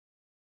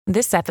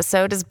This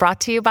episode is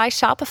brought to you by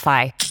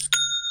Shopify.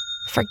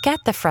 Forget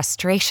the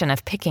frustration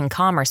of picking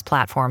commerce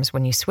platforms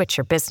when you switch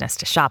your business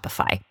to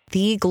Shopify,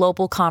 the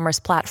global commerce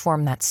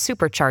platform that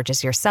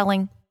supercharges your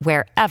selling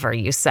wherever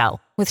you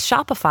sell. With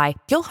Shopify,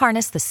 you'll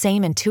harness the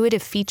same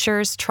intuitive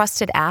features,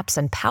 trusted apps,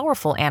 and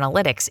powerful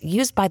analytics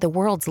used by the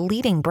world's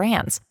leading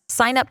brands.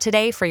 Sign up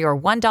today for your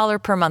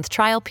 $1 per month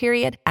trial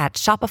period at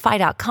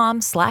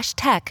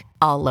shopify.com/tech,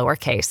 all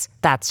lowercase.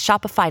 That's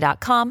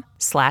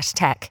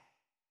shopify.com/tech.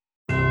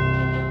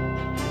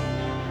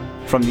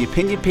 From the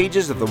opinion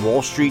pages of the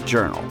Wall Street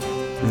Journal,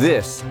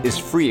 this is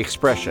Free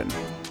Expression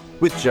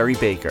with Jerry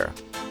Baker.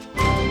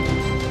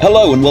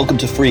 Hello and welcome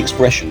to Free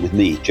Expression with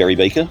me, Jerry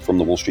Baker, from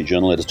the Wall Street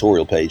Journal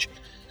editorial page.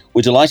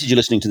 We're delighted you're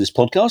listening to this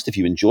podcast. If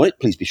you enjoy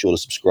it, please be sure to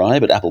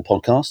subscribe at Apple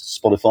Podcasts,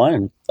 Spotify,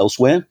 and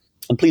elsewhere.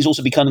 And please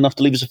also be kind enough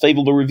to leave us a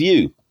favorable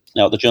review.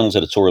 Now, at the Journal's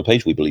editorial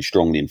page, we believe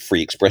strongly in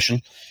free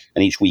expression.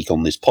 And each week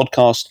on this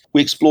podcast,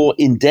 we explore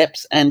in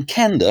depth and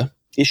candor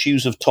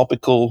issues of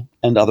topical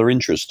and other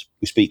interest.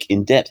 We speak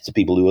in depth to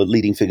people who are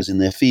leading figures in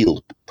their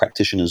field,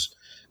 practitioners,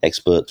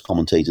 experts,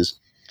 commentators,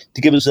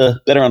 to give us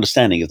a better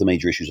understanding of the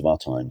major issues of our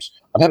times.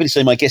 I'm happy to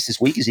say my guest this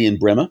week is Ian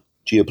Bremmer,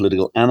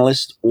 geopolitical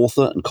analyst,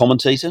 author, and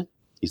commentator.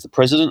 He's the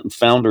president and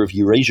founder of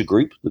Eurasia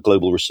Group, the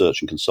global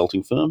research and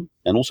consulting firm,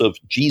 and also of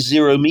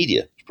G0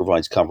 Media, which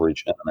provides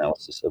coverage and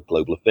analysis of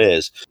global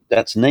affairs.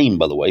 That's named,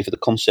 by the way, for the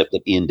concept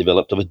that Ian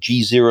developed of a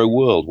G0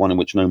 world, one in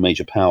which no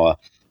major power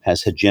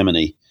has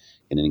hegemony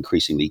in an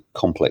increasingly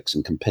complex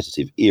and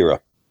competitive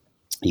era.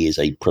 He is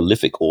a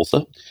prolific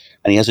author,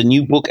 and he has a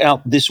new book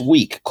out this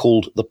week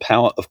called The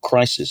Power of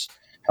Crisis: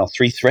 How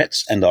Three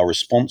Threats and Our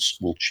Response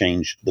Will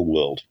Change the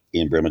World.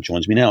 Ian Bremmer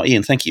joins me now.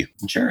 Ian, thank you.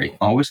 Jerry,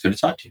 always good to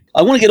talk to you.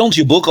 I want to get onto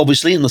your book,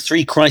 obviously, and the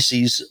three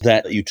crises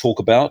that you talk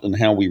about and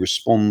how we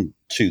respond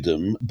to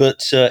them.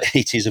 But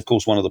it is, of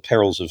course, one of the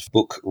perils of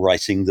book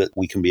writing that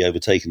we can be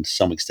overtaken to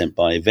some extent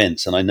by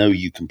events. And I know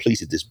you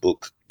completed this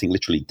book, I think,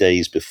 literally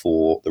days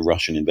before the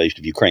Russian invasion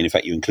of Ukraine. In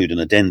fact, you include an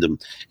addendum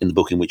in the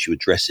book in which you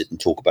address it and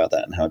talk about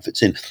that and how it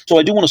fits in. So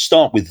I do want to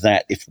start with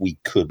that, if we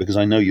could, because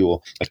I know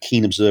you're a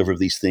keen observer of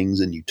these things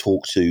and you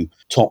talk to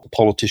top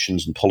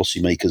politicians and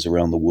policymakers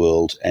around the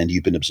world. And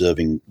you've been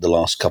observing the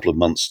last couple of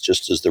months,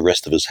 just as the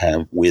rest of us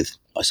have, with,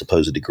 I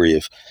suppose, a degree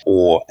of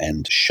awe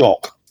and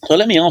shock. So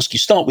let me ask you,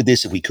 start with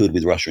this, if we could,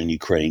 with Russia and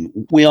Ukraine.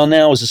 We are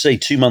now, as I say,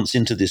 2 months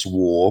into this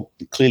war.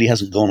 It clearly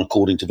hasn't gone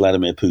according to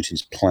Vladimir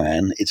Putin's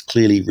plan. It's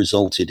clearly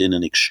resulted in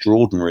an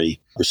extraordinary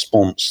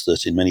response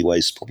that in many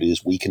ways probably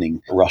is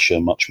weakening Russia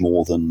much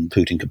more than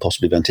Putin could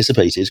possibly have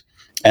anticipated.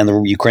 And the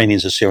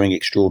Ukrainians are showing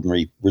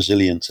extraordinary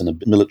resilience and a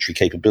military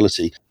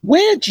capability.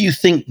 Where do you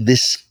think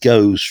this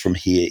goes from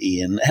here,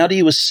 Ian? How do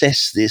you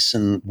assess this,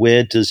 and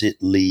where does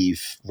it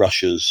leave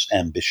Russia's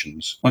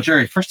ambitions? Well,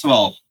 Jerry, first of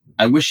all,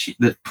 I wish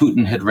that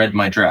Putin had read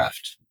my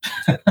draft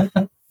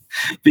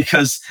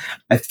because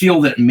I feel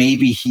that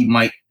maybe he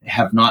might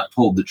have not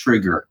pulled the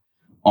trigger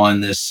on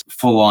this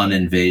full-on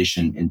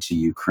invasion into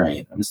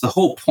Ukraine. I mean, it's the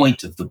whole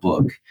point of the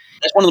book.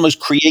 That's one of the most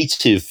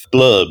creative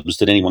blurbs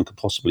that anyone could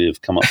possibly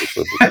have come up with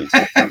for a book.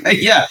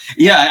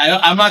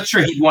 I'm not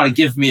sure he'd want to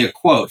give me a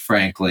quote,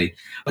 frankly.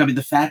 I mean,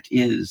 the fact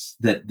is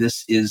that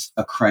this is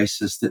a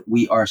crisis that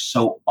we are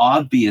so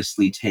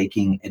obviously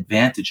taking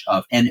advantage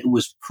of. And it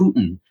was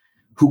Putin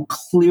who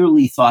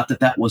clearly thought that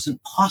that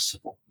wasn't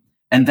possible.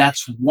 And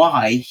that's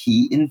why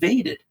he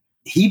invaded.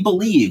 He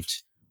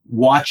believed,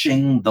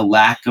 watching the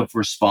lack of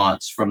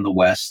response from the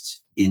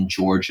West in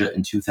Georgia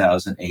in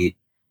 2008,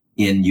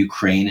 in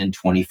Ukraine in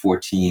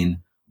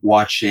 2014,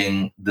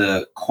 watching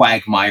the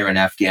quagmire in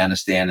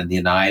Afghanistan and the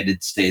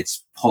United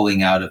States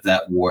pulling out of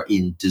that war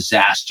in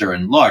disaster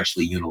and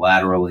largely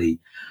unilaterally,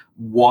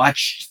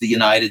 watched the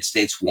United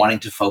States wanting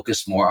to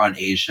focus more on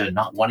Asia,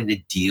 not wanting to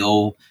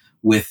deal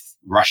with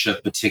Russia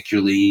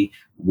particularly,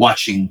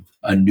 watching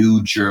a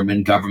new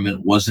German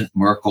government, wasn't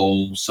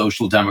Merkel,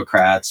 Social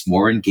Democrats,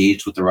 more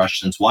engaged with the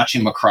Russians,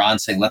 watching Macron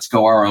saying, let's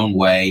go our own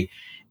way,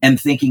 and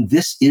thinking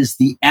this is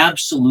the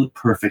absolute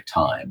perfect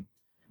time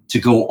to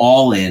go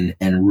all in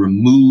and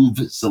remove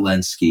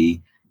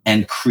Zelensky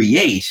and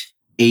create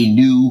a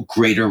new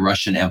greater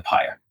Russian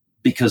empire.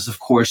 Because,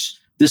 of course,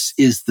 this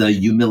is the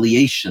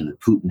humiliation that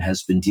Putin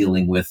has been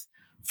dealing with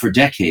for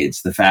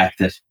decades, the fact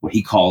that what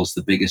he calls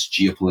the biggest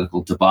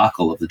geopolitical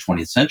debacle of the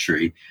 20th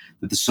century,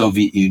 that the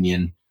Soviet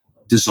Union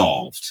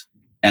dissolved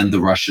and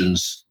the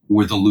Russians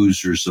were the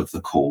losers of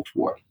the Cold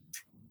War.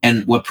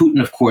 And what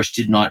Putin, of course,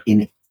 did not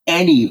in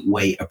any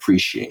way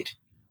appreciate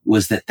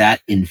was that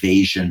that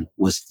invasion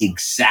was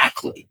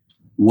exactly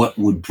what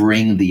would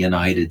bring the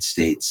United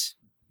States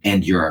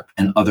and Europe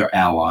and other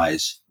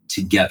allies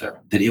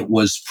together, that it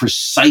was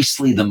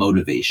precisely the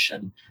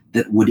motivation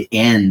that would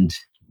end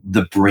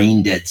the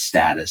brain dead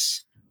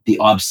status, the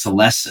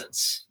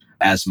obsolescence,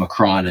 as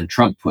Macron and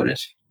Trump put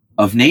it,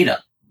 of NATO.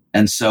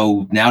 And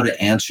so now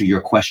to answer your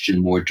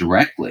question more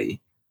directly,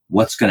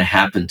 what's going to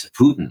happen to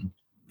Putin?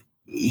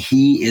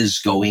 He is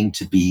going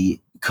to be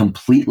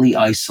completely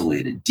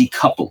isolated,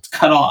 decoupled,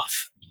 cut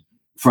off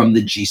from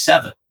the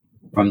G7.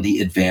 from the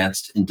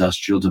advanced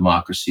industrial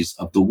democracies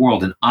of the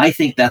world. And I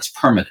think that's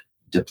permanent,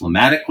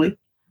 diplomatically,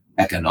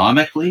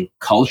 economically,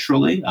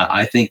 culturally.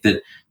 I think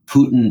that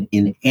Putin,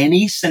 in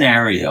any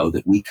scenario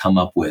that we come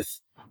up with,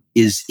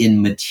 is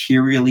in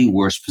materially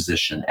worse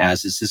position,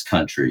 as is his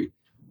country,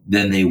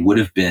 than they would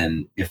have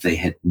been if they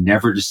had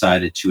never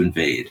decided to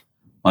invade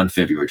on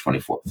February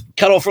 24th.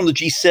 Cut off from the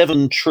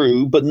G7,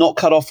 true, but not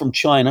cut off from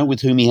China,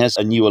 with whom he has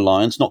a new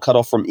alliance, not cut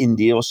off from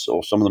India or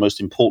some of the most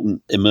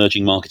important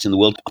emerging markets in the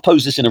world. I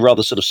pose this in a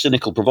rather sort of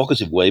cynical,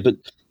 provocative way, but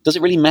does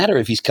it really matter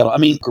if he's cut off? I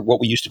mean, what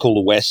we used to call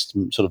the West,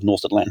 sort of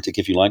North Atlantic,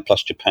 if you like,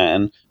 plus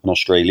Japan and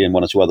Australia and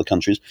one or two other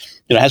countries,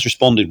 has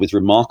responded with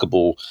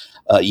remarkable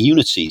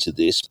unity to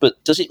this. But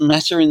does it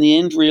matter in the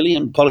end, really?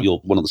 And part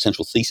of one of the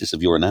central theses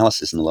of your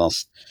analysis in the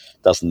last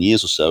dozen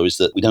years or so is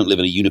that we don't live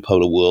in a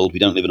unipolar world. We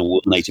don't live in a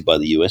world dominated by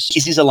the US.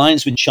 Is his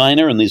alliance with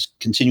China and his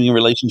continuing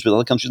relations with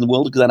other countries in the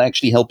world, does that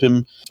actually help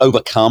him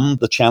overcome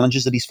the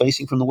challenges that he's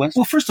facing from the West?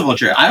 Well, first of all,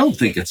 Jerry, I don't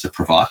think it's a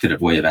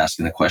provocative way of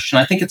asking the question.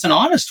 I think it's an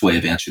honest way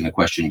of answering the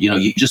question.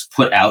 You just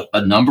put out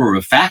a number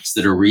of facts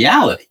that are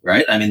reality,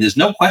 right? I mean, there's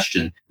no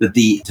question that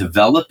the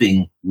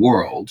developing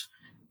world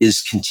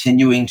is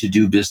continuing to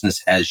do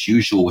business as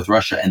usual with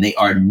Russia, and they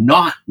are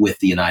not with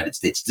the United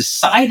States,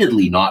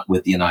 decidedly not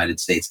with the United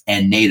States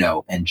and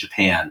NATO and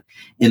Japan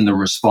in the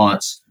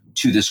response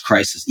to this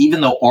crisis,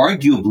 even though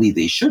arguably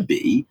they should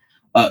be,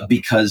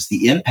 because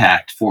the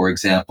impact, for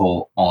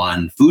example,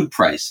 on food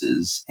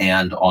prices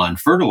and on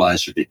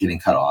fertilizer getting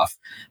cut off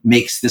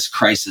makes this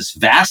crisis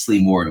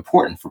vastly more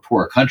important for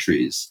poorer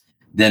countries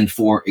than,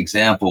 for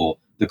example,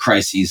 the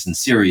crises in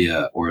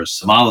Syria or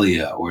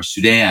Somalia or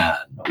Sudan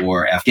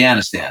or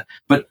Afghanistan.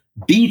 But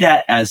be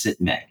that as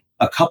it may,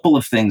 a couple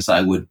of things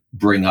I would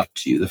bring up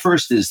to you. The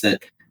first is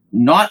that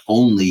not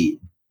only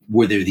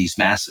were there these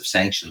massive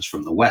sanctions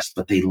from the West,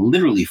 but they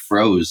literally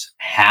froze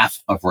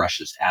half of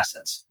Russia's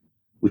assets,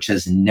 which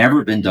has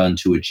never been done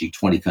to a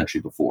G20 country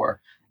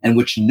before, and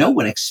which no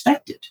one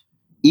expected,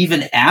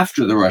 even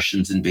after the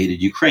Russians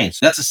invaded Ukraine.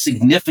 So that's a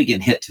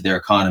significant hit to their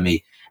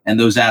economy, and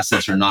those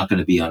assets are not going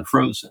to be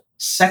unfrozen.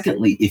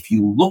 Secondly, if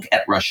you look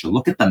at Russia,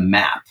 look at the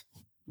map,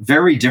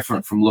 very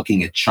different from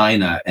looking at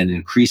China and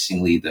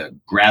increasingly the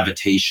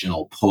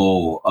gravitational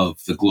pull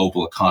of the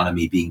global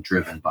economy being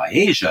driven by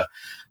Asia.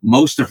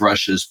 Most of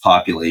Russia's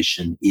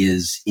population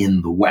is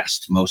in the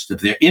West. Most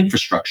of their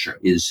infrastructure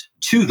is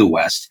to the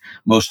West.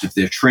 Most of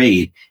their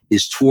trade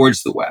is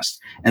towards the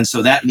West. And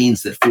so that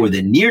means that for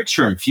the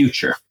near-term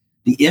future,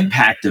 the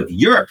impact of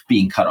Europe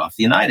being cut off,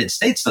 the United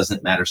States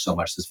doesn't matter so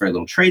much. There's very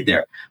little trade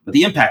there. But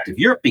the impact of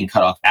Europe being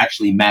cut off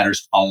actually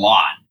matters a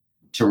lot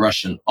to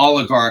Russian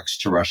oligarchs,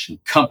 to Russian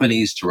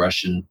companies, to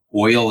Russian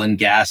oil and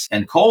gas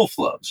and coal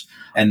flows.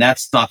 And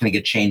that's not going to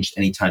get changed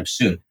anytime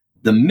soon.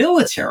 The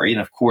military,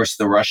 and of course,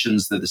 the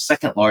Russians, they're the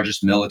second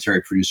largest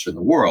military producer in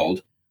the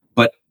world,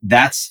 but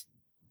that's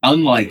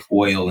unlike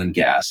oil and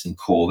gas and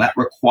coal. That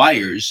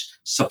requires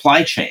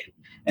supply chain.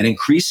 And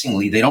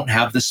increasingly, they don't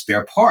have the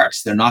spare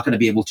parts. They're not going to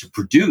be able to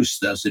produce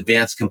those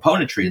advanced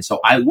componentry. And so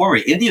I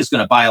worry India is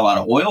going to buy a lot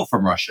of oil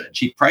from Russia at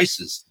cheap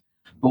prices.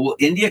 But will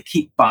India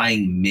keep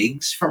buying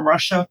MiGs from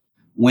Russia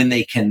when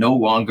they can no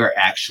longer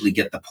actually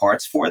get the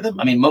parts for them?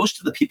 I mean, most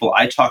of the people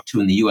I talk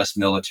to in the U.S.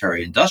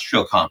 military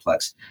industrial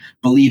complex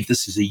believe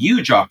this is a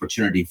huge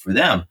opportunity for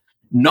them.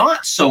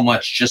 Not so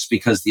much just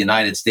because the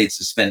United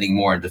States is spending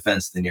more in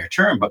defense in the near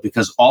term, but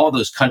because all of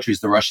those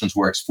countries the Russians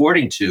were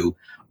exporting to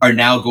are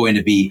now going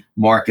to be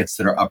markets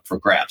that are up for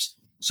grabs.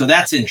 So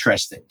that's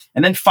interesting.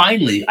 And then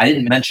finally, I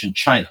didn't mention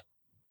China.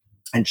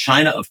 And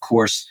China, of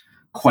course,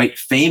 quite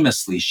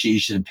famously, Xi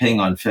Jinping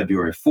on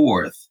February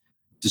 4th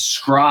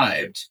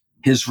described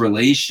his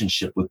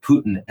relationship with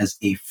Putin as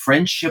a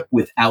friendship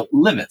without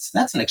limits.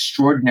 That's an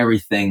extraordinary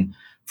thing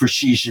for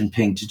Xi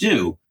Jinping to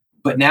do.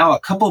 But now, a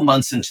couple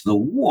months into the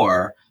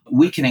war,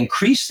 we can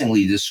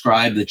increasingly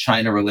describe the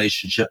China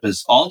relationship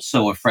as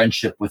also a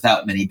friendship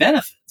without many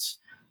benefits.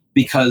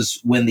 Because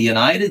when the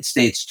United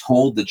States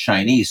told the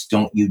Chinese,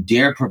 don't you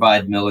dare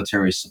provide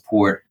military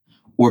support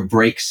or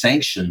break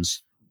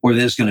sanctions, or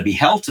there's going to be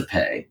hell to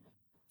pay.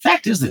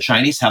 Fact is, the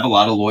Chinese have a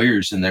lot of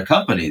lawyers in their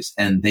companies,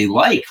 and they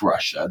like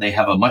Russia. They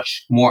have a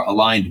much more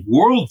aligned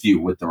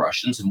worldview with the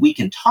Russians, and we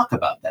can talk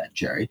about that,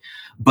 Jerry.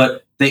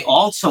 But they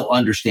also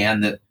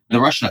understand that the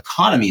Russian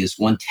economy is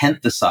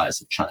 1/10 the size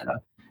of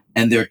China,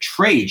 and their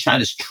trade,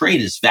 China's trade,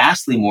 is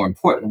vastly more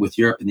important with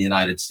Europe and the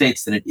United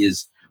States than it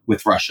is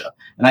with Russia.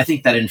 And I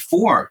think that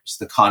informs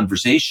the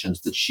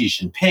conversations that Xi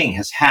Jinping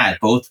has had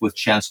both with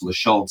Chancellor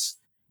Scholz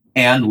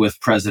and with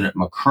President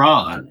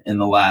Macron in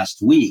the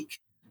last week,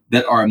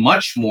 that are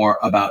much more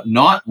about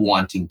not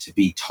wanting to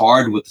be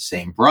tarred with the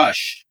same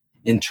brush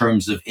in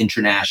terms of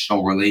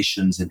international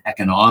relations and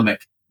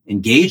economic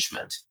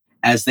engagement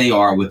as they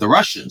are with the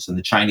Russians, and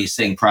the Chinese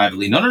saying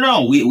privately,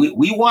 no, we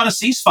want a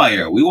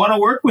ceasefire. We want to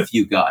work with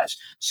you guys.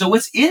 So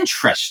it's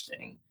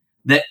interesting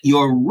that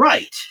you're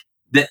right,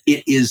 that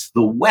it is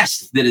the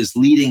West that is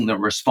leading the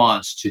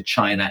response to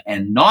China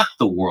and not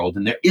the world.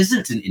 And there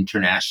isn't an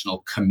international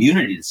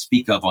community to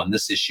speak of on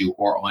this issue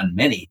or on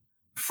many,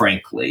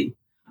 frankly.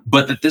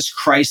 but that this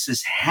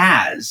crisis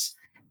has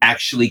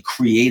actually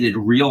created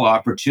real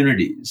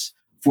opportunities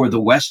for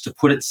the West to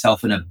put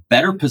itself in a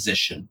better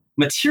position,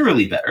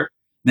 materially better,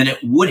 than it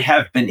would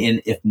have been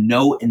in if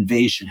no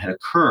invasion had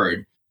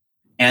occurred.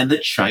 And the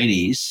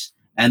Chinese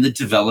and the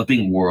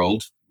developing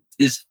world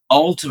is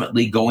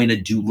ultimately going to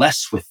do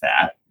less with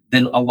that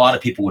than a lot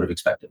of people would have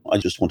expected. I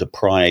just want to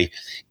pry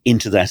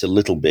into that a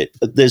little bit.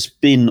 There's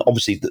been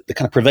obviously the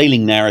kind of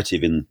prevailing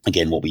narrative in,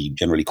 again, what we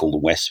generally call the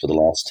West for the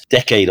last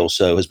decade or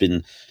so has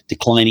been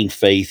declining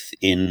faith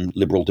in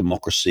liberal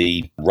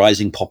democracy,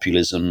 rising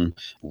populism,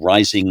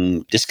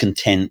 rising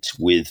discontent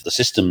with the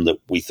system that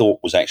we thought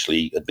was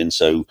actually had been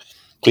so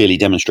clearly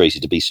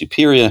demonstrated to be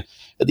superior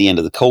at the end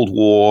of the Cold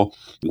War,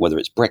 whether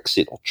it's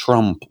Brexit or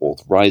Trump or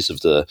the rise of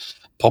the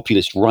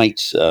populist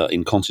right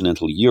in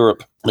continental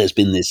Europe. There's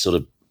been this sort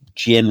of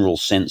general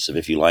sense of,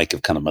 if you like,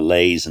 of kind of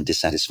malaise and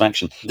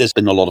dissatisfaction. There's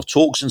been a lot of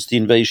talk since the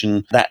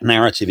invasion. That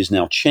narrative is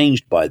now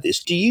changed by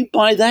this. Do you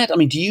buy that? I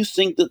mean, do you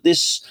think that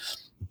this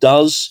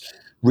does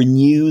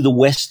renew the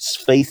West's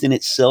faith in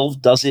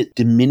itself? Does it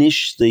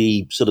diminish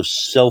the sort of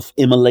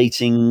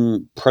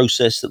self-immolating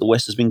process that the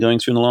West has been going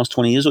through in the last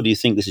 20 years? Or do you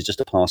think this is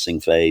just a passing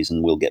phase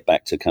and we'll get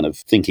back to kind of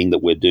thinking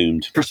that we're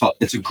doomed? First of all,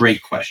 it's a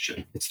great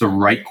question. It's the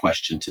right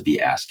question to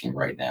be asking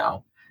right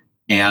now.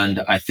 And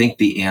I think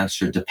the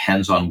answer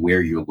depends on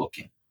where you're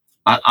looking.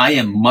 I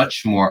am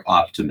much more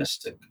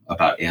optimistic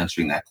about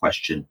answering that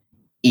question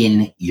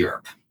in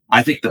Europe.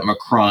 I think that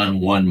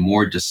Macron won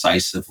more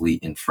decisively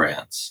in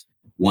France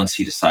once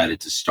he decided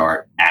to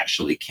start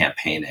actually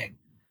campaigning,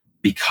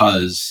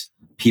 because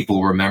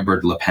people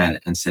remembered Le Pen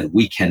and said,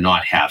 we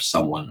cannot have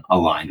someone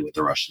aligned with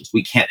the Russians.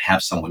 We can't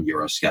have someone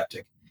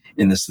Eurosceptic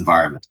in this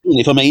environment.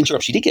 If I may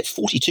interrupt, she did get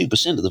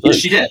 42% of the vote. Yeah,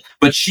 she did.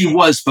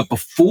 But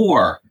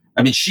before,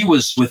 I mean, she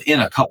was within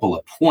a couple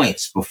of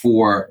points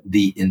before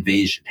the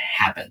invasion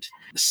happened.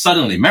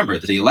 Suddenly, remember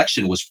that the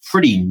election was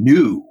pretty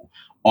new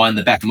on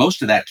the back.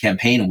 Most of that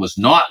campaign was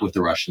not with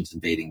the Russians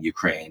invading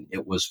Ukraine.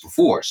 It was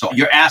before. So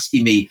you're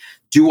asking me,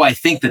 do I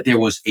think that there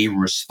was a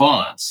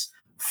response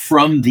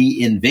from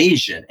the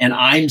invasion? And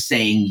I'm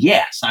saying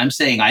yes. I'm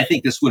saying I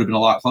think this would have been a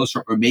lot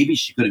closer, or maybe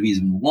she could have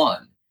even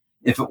won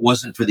if it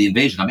wasn't for the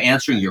invasion. I'm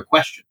answering your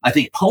question. I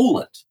think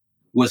Poland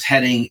was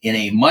heading in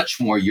a much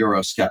more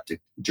Eurosceptic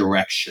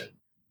direction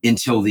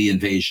until the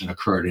invasion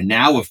occurred. And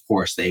now, of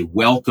course, they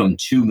welcome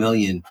 2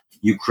 million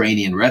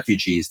Ukrainian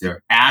refugees.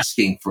 They're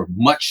asking for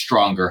much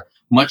stronger,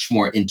 much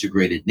more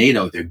integrated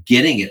NATO. They're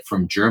getting it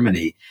from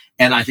Germany.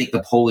 And I think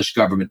the Polish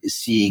government is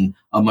seeing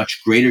a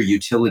much greater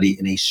utility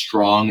in a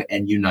strong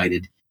and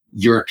united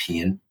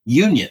European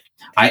Union.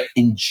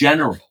 In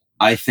general,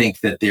 I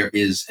think that there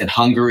is, and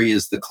Hungary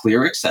is the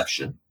clear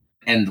exception,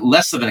 and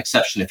less of an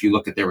exception if you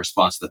look at their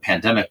response to the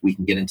pandemic. We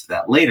can get into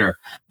that later.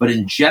 But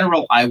in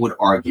general, I would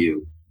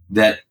argue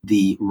that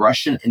the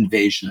Russian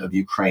invasion of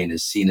Ukraine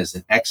is seen as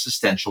an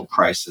existential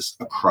crisis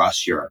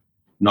across Europe,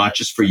 not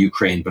just for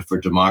Ukraine, but for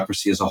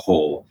democracy as a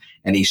whole.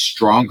 And a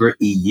stronger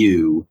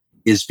EU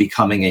is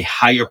becoming a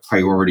higher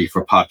priority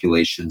for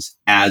populations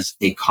as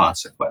a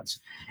consequence.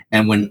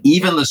 And when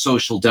even the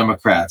Social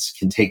Democrats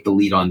can take the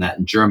lead on that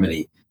in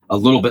Germany, a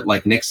little bit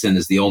like Nixon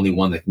is the only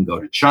one that can go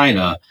to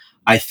China,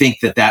 I think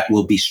that that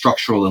will be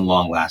structural and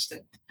long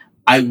lasting.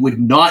 I would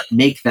not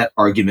make that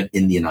argument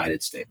in the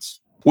United States.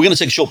 We're going to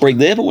take a short break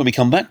there, but when we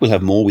come back, we'll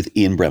have more with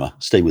Ian Bremmer.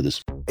 Stay with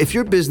us. If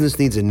your business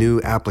needs a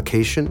new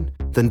application,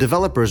 then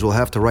developers will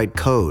have to write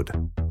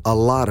code, a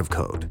lot of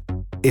code.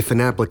 If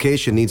an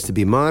application needs to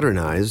be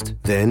modernized,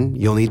 then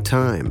you'll need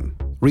time,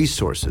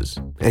 resources,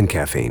 and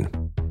caffeine.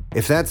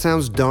 If that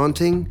sounds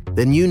daunting,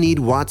 then you need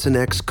Watson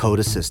X Code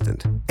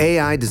Assistant,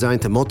 AI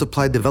designed to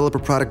multiply developer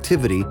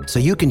productivity so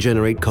you can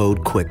generate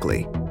code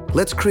quickly.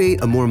 Let's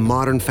create a more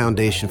modern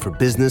foundation for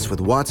business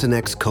with Watson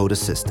X Code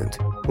Assistant.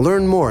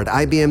 Learn more at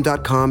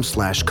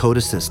ibm.com/code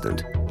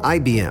assistant.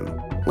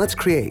 IBM. Let's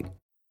create.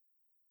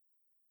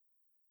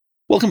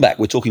 Welcome back.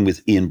 We're talking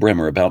with Ian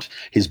Bremmer about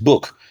his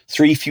book,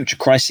 3 Future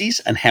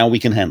Crises and How We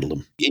Can Handle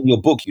Them. In your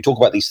book, you talk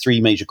about these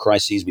 3 major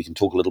crises. We can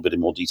talk a little bit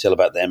in more detail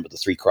about them, but the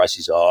 3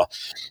 crises are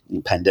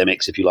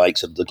pandemics, if you like,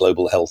 sort of the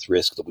global health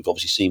risk that we've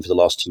obviously seen for the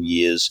last 2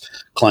 years,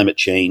 climate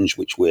change,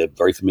 which we're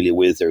very familiar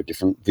with. There are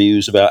different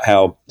views about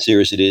how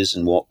serious it is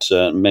and what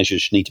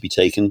measures need to be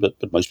taken, but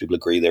most people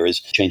agree there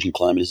is changing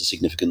climate is a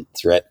significant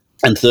threat.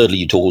 And thirdly,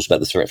 you talk also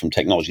about the threat from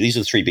technology. These are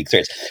the 3 big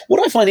threats. What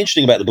I find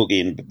interesting about the book,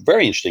 Ian,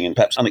 very interesting and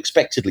perhaps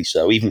unexpectedly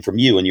so, even from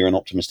you, and you're an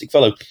optimistic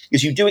fellow,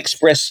 is you do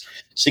express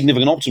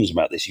significant optimism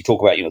about this. You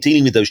talk about,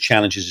 dealing with those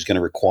challenges is going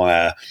to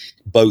require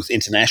both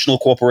international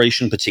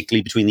cooperation,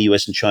 particularly between the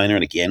US and China.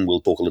 And again, we'll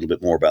talk a little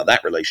bit more about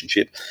that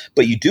relationship.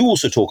 But you do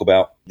also talk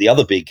about the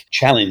other big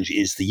challenge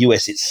is the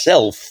US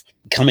itself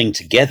coming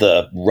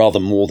together rather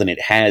more than it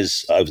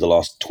has over the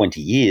last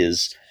 20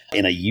 years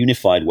in a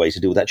unified way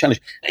to deal with that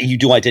challenge. You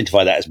do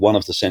identify that as one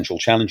of the central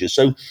challenges.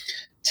 So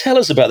tell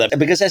us about that,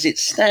 because as it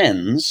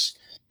stands,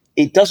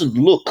 it doesn't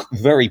look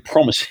very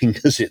promising,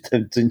 does it?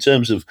 In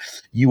terms of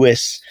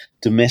US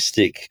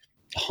domestic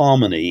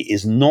harmony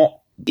is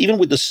not Even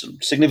with the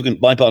significant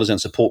bipartisan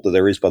support that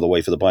there is, by the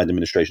way, for the Biden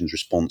administration's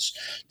response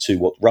to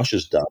what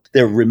Russia's done,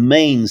 there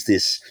remains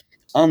this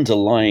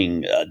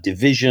underlying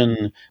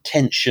division,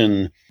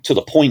 tension, to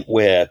the point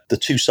where the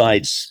two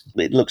sides,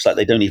 it looks like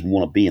they don't even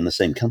want to be in the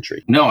same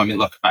country. No, I mean,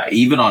 look,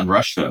 even on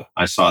Russia,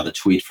 I saw the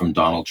tweet from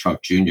Donald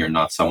Trump Jr.,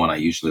 not someone I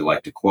usually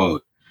like to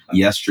quote,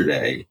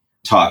 yesterday,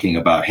 talking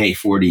about, hey,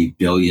 $40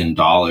 billion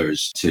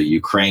to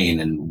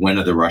Ukraine, and when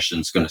are the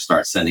Russians going to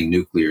start sending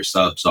nuclear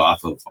subs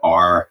off of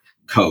our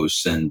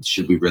coasts? And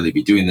should we really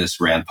be doing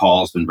this? Rand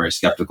Paul's been very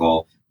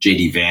skeptical.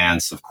 J.D.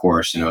 Vance, of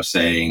course,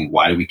 saying,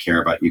 why do we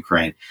care about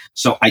Ukraine?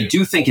 So I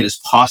do think it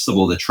is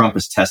possible that Trump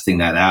is testing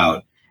that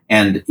out.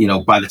 And,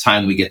 by the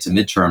time we get to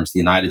midterms, the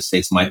United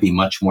States might be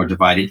much more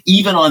divided,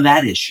 even on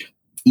that issue,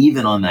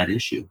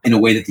 in a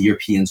way that the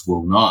Europeans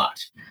will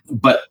not.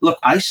 But look,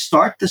 I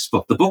start this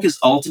book. The book is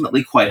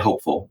ultimately quite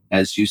hopeful,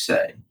 as you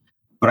say.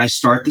 But I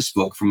start this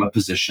book from a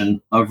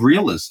position of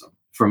realism,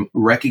 from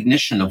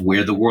recognition of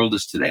where the world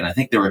is today. And I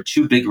think there are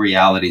two big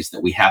realities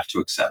that we have to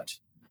accept.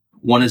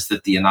 One is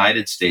that the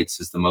United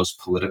States is the most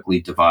politically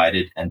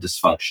divided and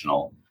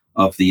dysfunctional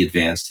of the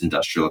advanced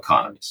industrial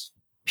economies.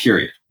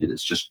 Period. It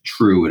is just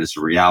true. It is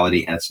a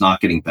reality, and it's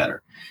not getting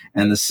better.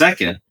 And the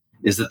second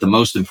is that the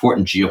most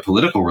important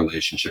geopolitical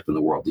relationship in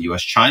the world, the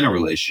U.S.-China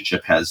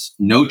relationship, has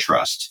no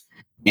trust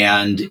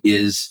and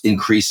is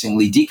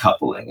increasingly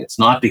decoupling. It's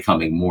not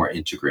becoming more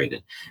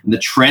integrated. And the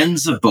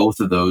trends of both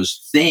of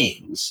those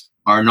things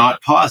are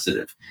not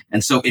positive.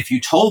 And so if you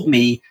told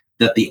me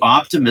that the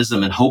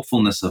optimism and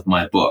hopefulness of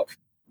my book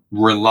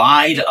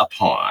relied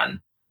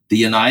upon the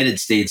United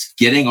States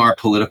getting our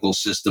political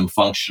system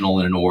functional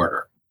and in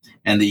order,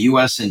 and the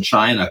U.S. and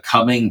China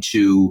coming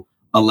to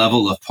a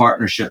level of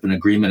partnership and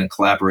agreement and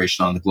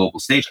collaboration on the global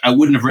stage, I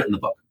wouldn't have written the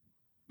book,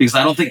 because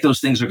I don't think those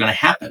things are going to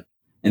happen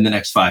in the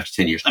next 5 to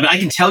 10 years. I mean, I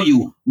can tell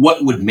you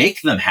what would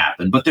make them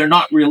happen, but they're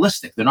not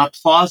realistic. They're not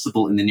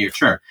plausible in the near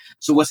term.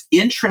 So what's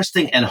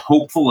interesting and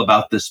hopeful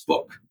about this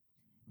book,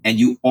 and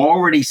you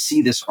already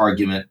see this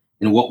argument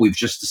in what we've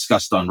just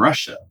discussed on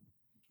Russia,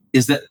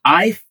 is that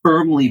I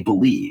firmly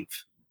believe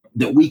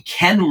that we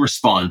can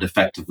respond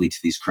effectively to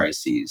these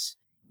crises,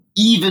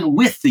 even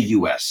with the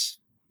U.S.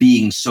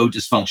 being so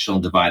dysfunctional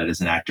and divided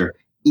as an actor,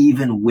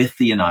 even with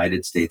the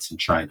United States and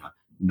China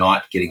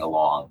not getting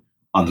along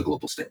on the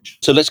global stage.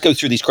 So let's go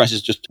through these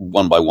crises just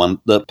one by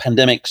one. The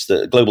pandemics,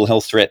 the global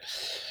health threat,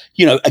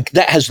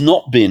 that has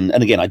not been,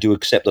 and again, I do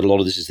accept that a lot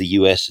of this is the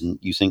US, and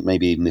you think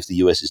maybe even if the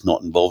US is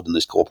not involved in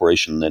this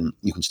cooperation, then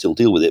you can still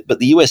deal with it. But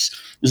the US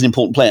is an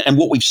important player. And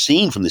what we've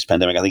seen from this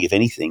pandemic, I think, if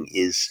anything,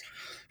 is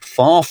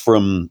far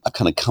from a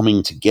kind of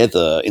coming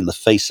together in the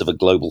face of a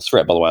global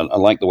threat. By the way, I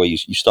like the way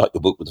you start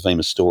your book with the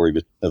famous story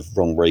of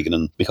Ronald Reagan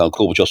and Mikhail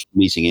Gorbachev's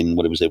meeting in,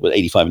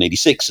 85 and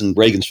 86, and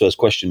Reagan's first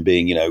question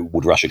being,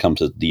 would Russia come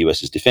to the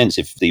US's defense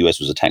if the US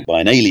was attacked by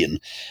an alien?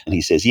 And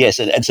he says yes.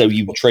 And so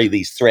you portray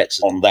these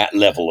threats on that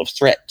level of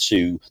threat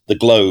to the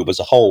globe as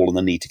a whole and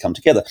the need to come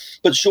together.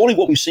 But surely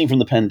what we've seen from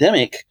the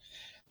pandemic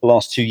the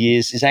last 2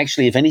 years is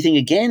actually, if anything,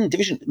 again,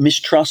 division,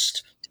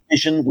 mistrust,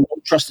 division. We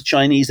don't trust the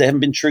Chinese. They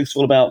haven't been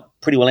truthful about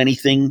pretty well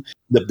anything.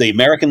 The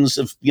Americans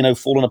have,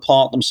 fallen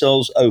apart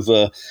themselves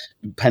over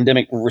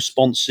pandemic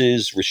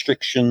responses,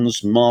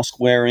 restrictions, mask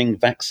wearing,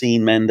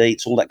 vaccine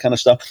mandates, all that kind of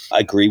stuff. I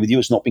agree with you.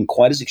 It's not been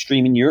quite as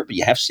extreme in Europe, but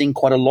you have seen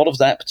quite a lot of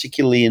that,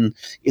 particularly in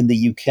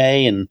the UK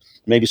and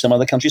maybe some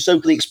other countries. So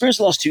the experience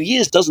of the last 2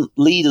 years doesn't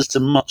lead us to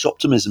much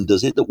optimism,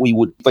 does it, that we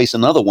would face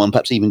another one,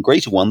 perhaps even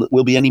greater one, that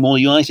we'll be any more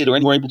united or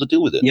any more able to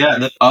deal with it?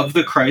 Yeah, of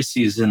the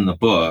crises in the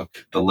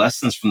book, the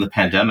lessons from the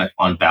pandemic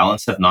on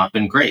balance have not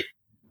been great.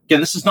 Again,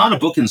 this is not a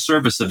book in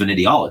service of an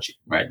ideology,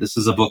 right? This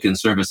is a book in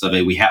service of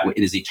it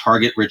is a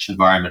target-rich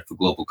environment for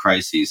global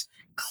crises.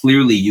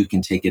 Clearly, you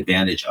can take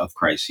advantage of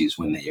crises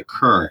when they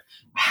occur.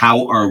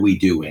 How are we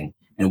doing?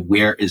 And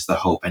where is the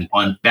hope? And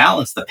on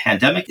balance, the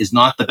pandemic is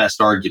not the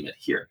best argument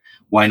here.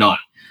 Why not?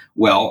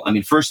 Well,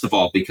 first of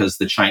all, because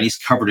the Chinese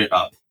covered it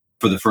up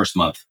for the first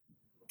month,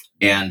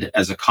 and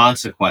as a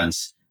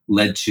consequence,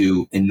 led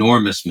to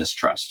enormous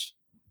mistrust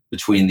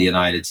between the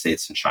United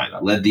States and China,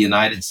 led the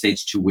United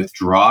States to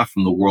withdraw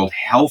from the World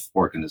Health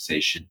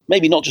Organization.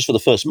 Maybe not just for the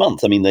first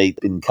month. They've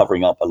been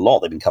covering up a lot.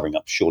 They've been covering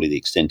up surely the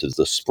extent of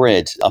the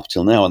spread up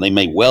till now. And they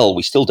may well,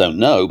 we still don't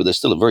know, but there's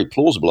still a very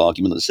plausible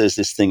argument that says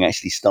this thing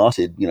actually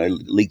started,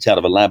 leaked out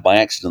of a lab by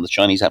accident. The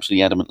Chinese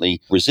absolutely adamantly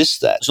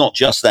resist that. It's not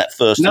just that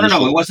first. No.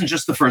 It wasn't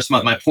just the first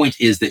month. My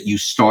point is that you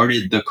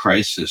started the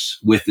crisis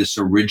with this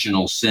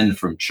original sin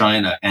from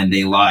China, and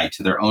they lied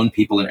to their own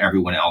people and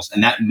everyone else.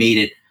 And that made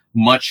it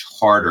much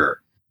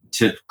harder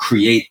to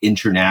create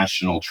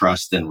international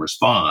trust and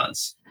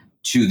response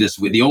to this.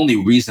 The only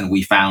reason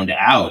we found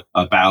out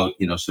about,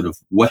 sort of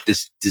what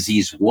this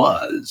disease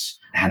was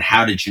and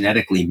how to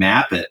genetically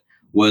map it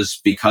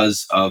was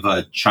because of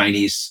a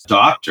Chinese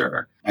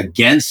doctor,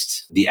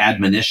 against the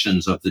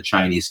admonitions of the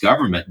Chinese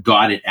government,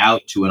 got it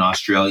out to an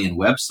Australian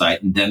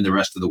website, and then the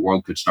rest of the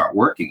world could start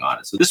working on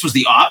it. So this was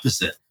the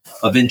opposite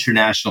of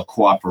international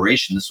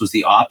cooperation. This was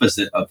the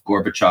opposite of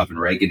Gorbachev and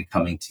Reagan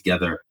coming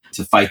together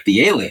to fight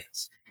the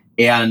aliens.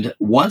 And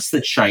once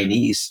the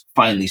Chinese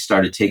finally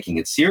started taking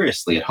it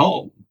seriously at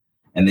home,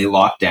 and they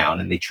locked down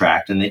and they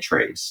tracked and they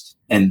traced,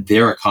 and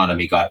their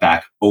economy got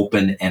back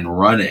open and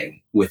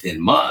running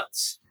within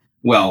months,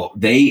 well,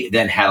 they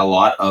then had a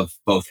lot of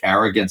both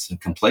arrogance and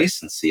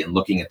complacency in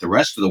looking at the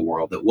rest of the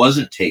world that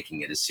wasn't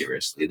taking it as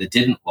seriously, that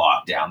didn't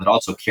lock down, that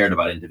also cared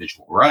about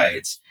individual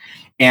rights.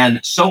 And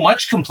so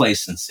much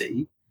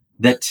complacency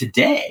that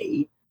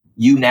today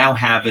you now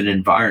have an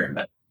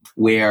environment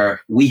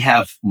where we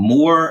have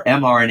more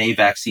mRNA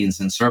vaccines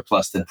in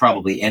surplus than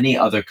probably any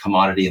other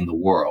commodity in the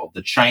world.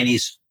 The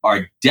Chinese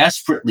are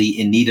desperately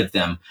in need of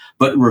them,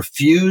 but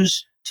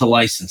refuse to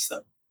license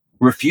them,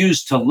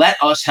 refuse to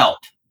let us help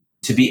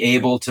to be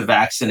able to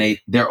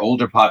vaccinate their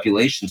older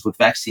populations with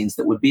vaccines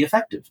that would be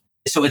effective.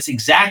 So it's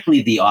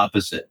exactly the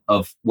opposite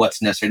of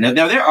what's necessary.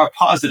 Now, there are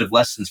positive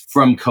lessons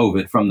from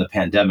COVID, from the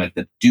pandemic,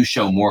 that do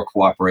show more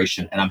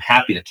cooperation, and I'm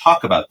happy to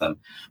talk about them.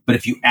 But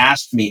if you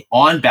asked me,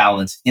 on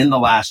balance, in the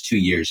last 2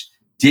 years,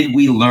 did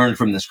we learn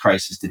from this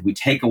crisis? Did we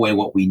take away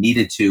what we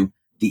needed to?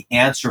 The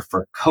answer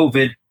for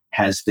COVID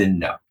has been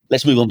no.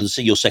 Let's move on to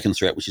see your second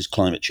threat, which is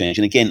climate change.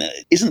 And again,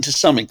 isn't to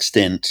some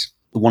extent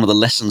one of the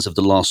lessons of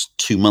the last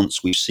 2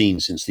 months we've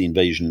seen since the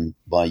invasion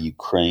by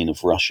Ukraine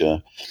of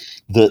Russia,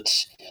 that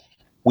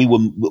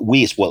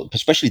we as well,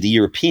 especially the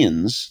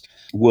Europeans,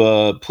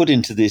 were put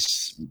into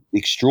this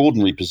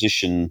extraordinary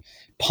position,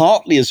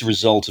 partly as a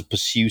result of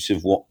pursuit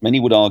of what many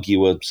would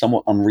argue are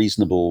somewhat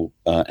unreasonable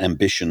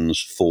ambitions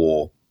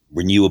for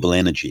renewable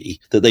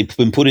energy, that they've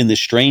been put in this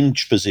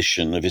strange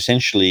position of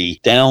essentially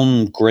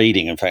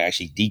downgrading, in fact,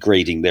 actually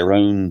degrading their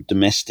own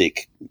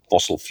domestic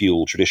fossil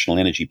fuel traditional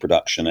energy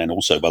production, and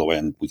also, by the way,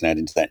 and we can add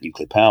into that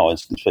nuclear power,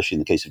 especially in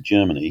the case of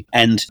Germany,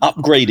 and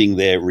upgrading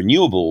their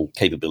renewable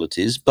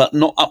capabilities, but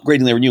not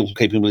upgrading their renewable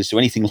capabilities to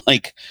anything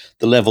like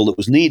the level that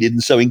was needed,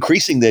 and so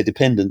increasing their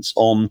dependence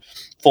on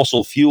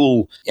fossil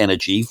fuel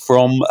energy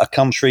from a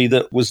country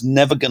that was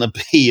never going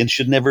to be and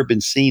should never have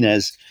been seen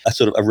as a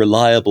sort of a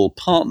reliable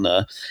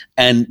partner.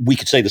 And we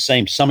could say the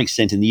same to some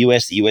extent in the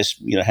US. The US,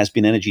 has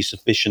been energy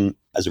sufficient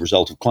as a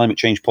result of climate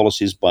change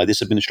policies by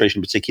this administration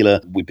in particular.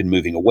 We've been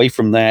moving away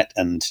from that,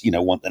 and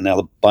and now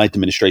the Biden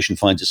administration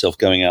finds itself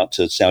going out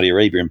to Saudi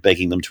Arabia and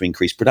begging them to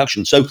increase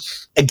production. So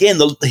again,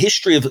 the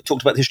history of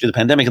talked about the history of the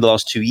pandemic in the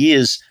last 2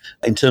 years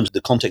in terms of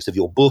the context of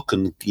your book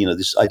and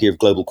this idea of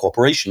global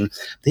cooperation.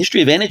 The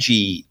history of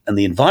energy and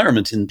the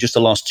environment in just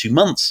the last 2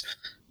 months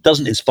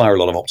doesn't inspire a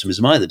lot of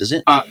optimism either, does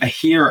it?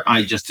 Here,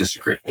 I just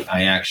disagree.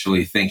 I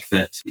actually think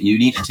that you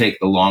need to take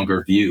the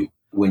longer view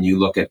when you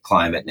look at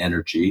climate and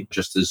energy,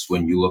 just as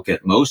when you look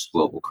at most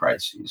global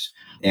crises.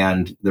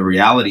 And the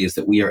reality is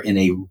that we are in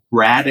a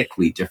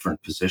radically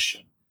different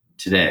position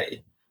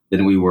today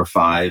than we were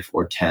 5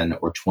 or 10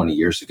 or 20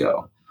 years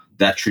ago.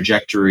 That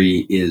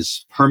trajectory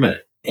is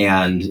permanent.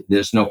 And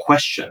there's no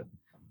question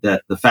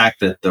that the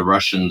fact that the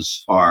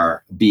Russians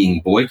are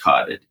being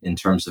boycotted in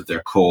terms of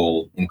their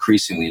coal,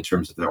 increasingly in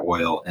terms of their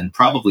oil, and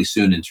probably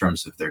soon in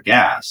terms of their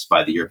gas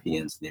by the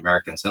Europeans and the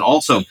Americans, and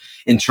also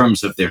in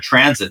terms of their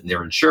transit and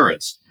their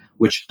insurance,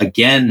 which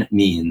again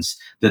means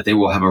that they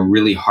will have a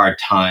really hard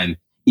time,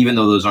 even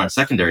though those aren't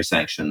secondary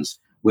sanctions,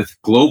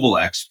 with global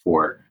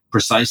export,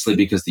 precisely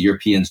because the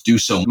Europeans do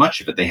so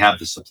much of it. They have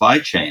the supply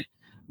chain.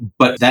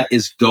 But that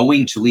is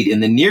going to lead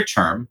in the near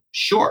term,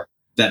 sure.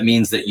 That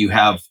means that you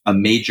have a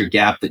major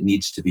gap that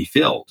needs to be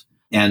filled.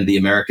 And the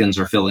Americans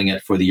are filling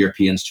it for the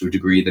Europeans to a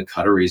degree. The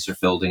Qataris are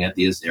filling it.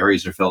 The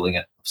Israelis are filling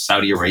it.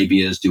 Saudi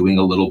Arabia is doing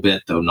a little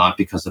bit, though not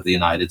because of the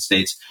United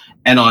States,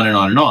 and on and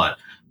on and on.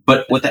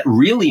 But what that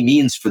really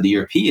means for the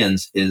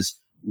Europeans is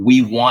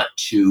we want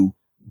to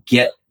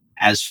get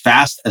as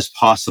fast as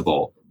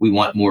possible. We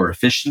want more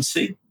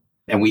efficiency,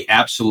 and we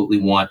absolutely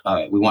want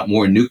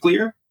more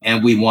nuclear,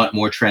 and we want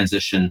more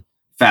transition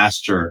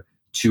faster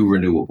to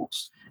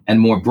renewables. And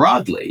more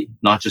broadly,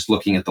 not just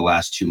looking at the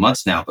last 2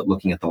 months now, but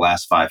looking at the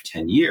last 5,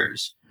 10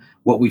 years,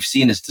 what we've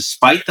seen is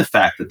despite the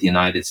fact that the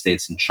United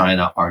States and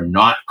China are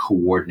not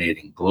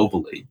coordinating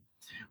globally,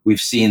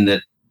 we've seen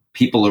that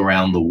people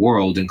around the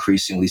world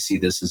increasingly see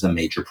this as a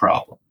major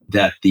problem,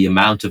 that the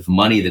amount of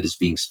money that is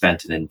being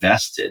spent and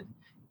invested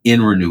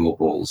in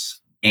renewables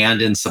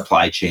and in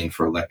supply chain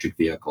for electric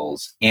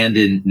vehicles and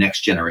in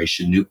next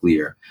generation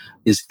nuclear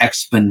is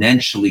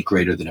exponentially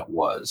greater than it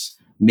was,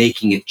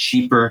 making it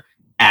cheaper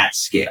at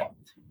scale.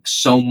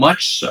 So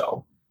much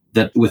so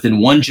that within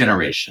one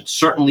generation,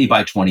 certainly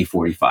by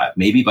 2045,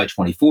 maybe by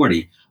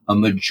 2040, a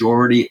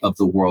majority of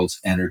the world's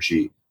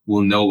energy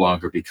will no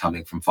longer be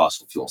coming from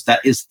fossil fuels.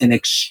 That is an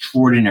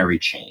extraordinary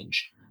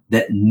change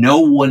that no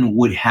one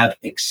would have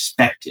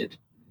expected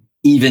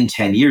even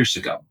 10 years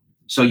ago.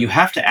 So you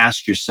have to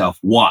ask yourself,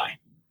 why?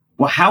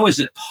 Well, how is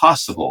it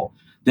possible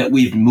that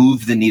we've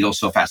moved the needle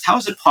so fast? How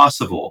is it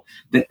possible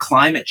that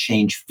climate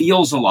change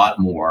feels a lot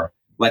more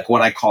like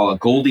what I call a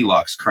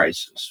Goldilocks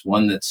crisis,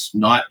 one that's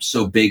not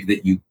so big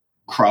that you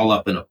crawl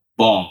up in a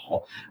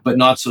ball, but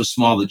not so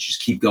small that you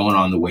just keep going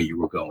on the way you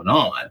were going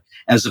on,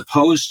 as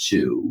opposed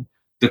to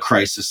the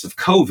crisis of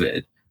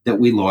COVID that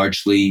we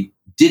largely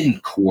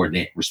didn't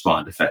coordinate,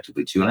 respond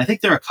effectively to? And I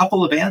think there are a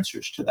couple of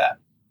answers to that.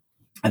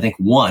 I think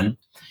one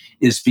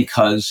is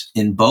because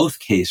in both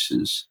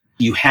cases,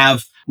 you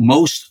have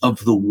most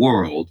of the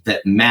world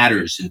that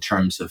matters in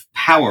terms of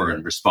power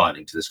in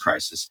responding to this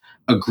crisis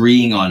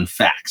agreeing on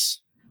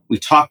facts. We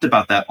talked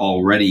about that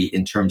already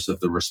in terms of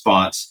the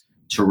response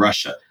to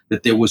Russia,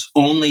 that there was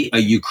only a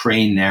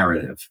Ukraine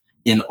narrative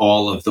in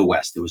all of the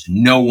West. There was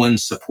no one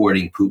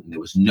supporting Putin. There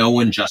was no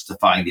one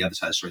justifying the other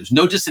side of the story. There's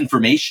no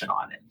disinformation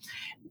on it.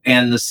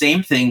 And the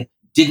same thing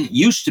didn't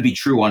used to be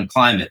true on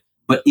climate,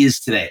 but is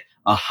today.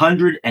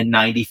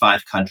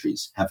 195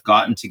 countries have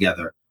gotten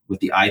together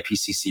with the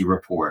IPCC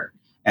report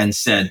and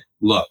said,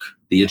 look,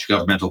 the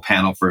Intergovernmental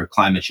Panel for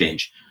Climate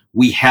Change,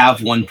 we have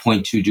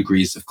 1.2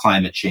 degrees of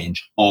climate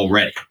change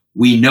already.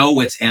 We know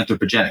it's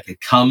anthropogenic.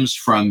 It comes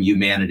from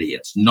humanity.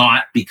 It's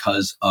not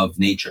because of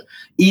nature.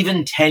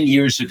 Even 10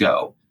 years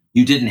ago,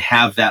 you didn't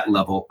have that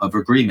level of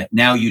agreement.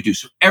 Now you do.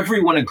 So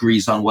everyone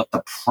agrees on what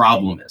the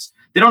problem is.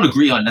 They don't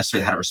agree on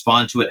necessarily how to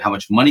respond to it, how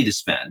much money to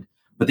spend,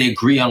 but they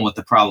agree on what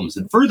the problem is.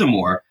 And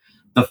furthermore,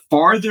 the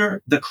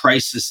farther the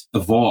crisis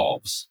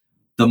evolves,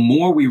 the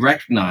more we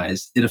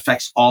recognize it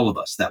affects all of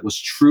us. That was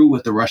true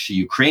with the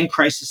Russia-Ukraine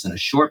crisis in a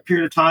short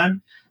period of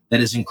time.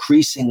 That is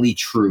increasingly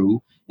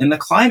true in the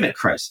climate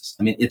crisis.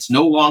 I mean, it's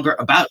no longer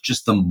about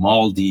just the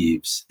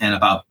Maldives and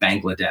about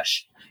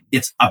Bangladesh.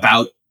 It's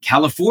about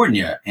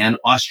California and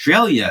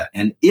Australia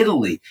and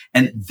Italy.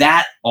 And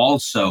that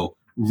also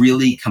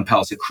really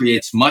compels. It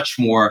creates much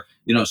more,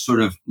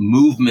 sort of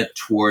movement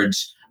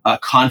towards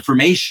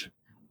confirmation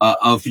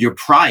of your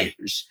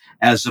priors,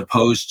 as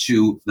opposed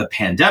to the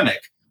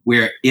pandemic,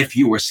 where if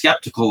you were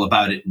skeptical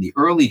about it in the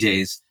early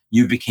days,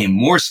 you became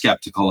more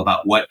skeptical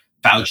about what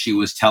Fauci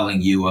was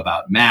telling you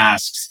about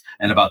masks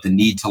and about the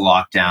need to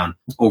lock down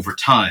over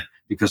time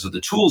because of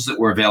the tools that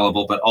were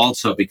available, but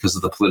also because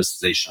of the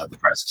politicization of the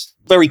crisis.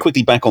 Very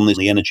quickly back on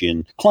the energy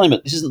and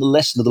climate, this isn't the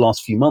lesson of the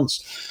last few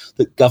months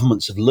that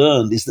governments have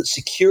learned, is that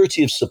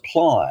security of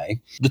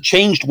supply, the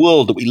changed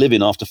world that we live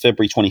in after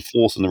February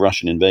 24th and the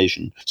Russian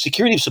invasion,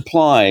 security of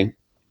supply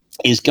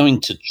is going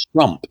to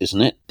trump,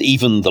 isn't it?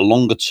 Even the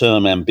longer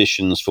term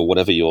ambitions for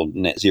whatever your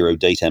net zero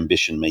date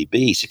ambition may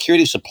be.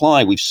 Security of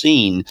supply, we've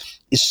seen,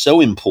 is so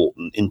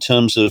important in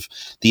terms of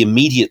the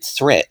immediate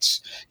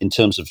threats, in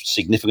terms of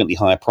significantly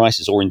higher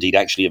prices, or indeed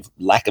actually of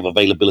lack of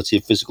availability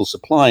of physical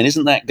supply. And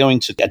isn't that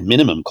going to, at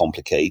minimum,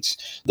 complicate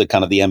the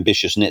kind of the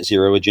ambitious net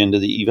zero agenda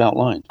that you've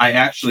outlined? I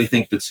actually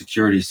think that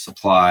security of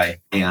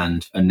supply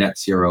and a net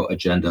zero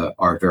agenda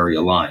are very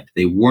aligned.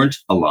 They weren't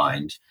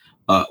aligned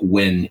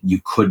when you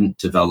couldn't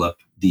develop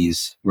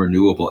these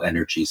renewable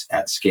energies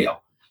at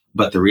scale.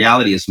 But the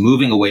reality is,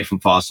 moving away from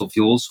fossil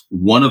fuels,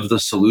 one of the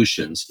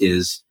solutions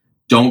is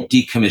don't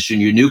decommission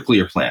your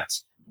nuclear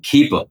plants.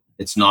 Keep them.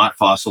 It's not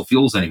fossil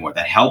fuels anymore.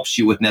 That helps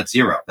you with net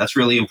zero. That's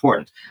really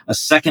important. A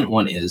second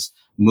one is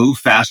move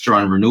faster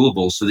on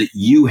renewables so that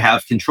you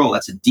have control.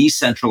 That's a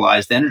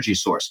decentralized energy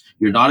source.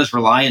 You're not as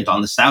reliant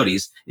on the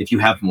Saudis if you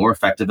have more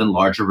effective and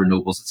larger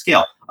renewables at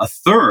scale. A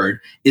third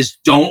is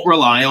don't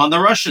rely on the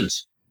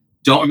Russians.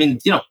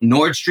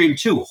 Nord Stream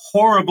 2,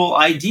 horrible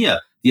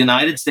idea. The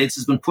United States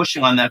has been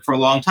pushing on that for a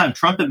long time.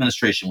 Trump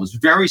administration was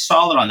very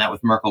solid on that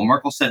with Merkel.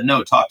 Merkel said,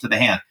 no, talk to the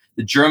hand.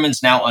 The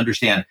Germans now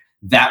understand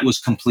that was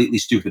completely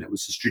stupid. It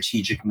was a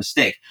strategic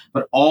mistake.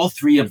 But all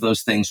three of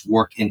those things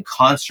work in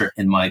concert,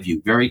 in my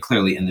view, very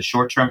clearly in the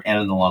short term and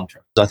in the long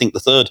term. I think the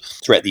third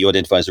threat that you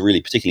identify is a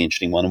really particularly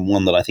interesting one, and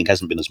one that I think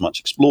hasn't been as much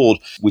explored,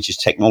 which is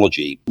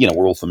technology.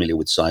 We're all familiar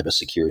with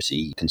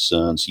cybersecurity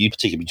concerns. You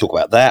particularly talk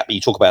about that, but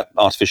you talk about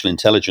artificial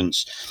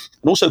intelligence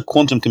and also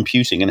quantum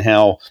computing and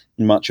how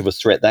much of a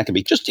threat that can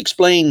be. Just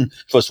explain,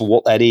 first of all,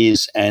 what that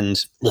is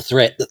and the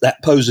threat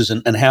that poses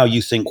and how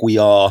you think we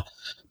are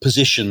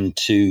positioned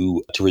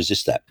to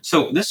resist that.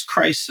 So this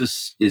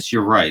crisis is,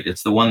 you're right,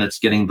 it's the one that's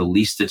getting the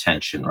least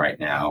attention right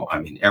now.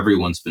 I mean,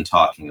 everyone's been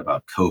talking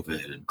about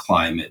COVID and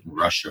climate and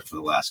Russia for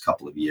the last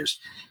couple of years.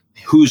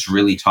 Who's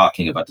really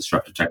talking about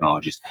disruptive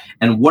technologies?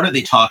 And what are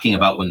they talking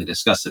about when they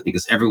discuss it?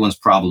 Because everyone's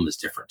problem is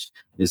different.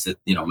 Is that,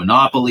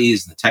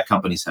 monopolies and the tech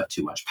companies have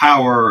too much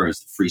power, or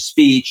is it free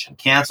speech and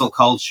cancel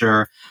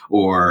culture,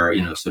 or,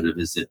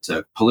 is it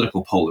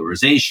political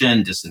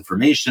polarization,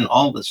 disinformation,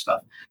 all this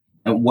stuff?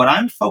 And what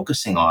I'm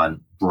focusing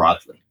on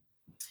broadly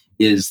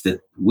is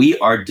that we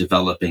are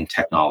developing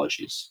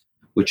technologies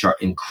which are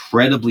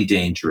incredibly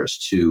dangerous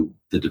to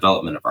the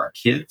development of our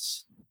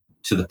kids,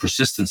 to the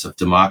persistence of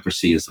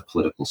democracy as a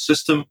political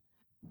system,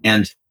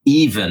 and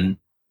even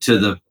to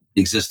the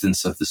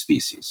existence of the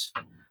species.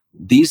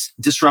 These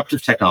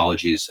disruptive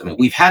technologies,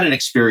 we've had an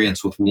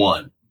experience with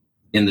one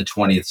in the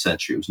 20th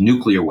century. It was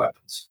nuclear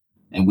weapons.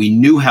 And we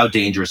knew how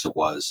dangerous it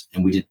was,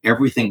 and we did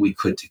everything we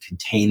could to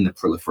contain the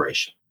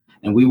proliferation.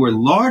 And we were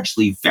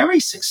largely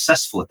very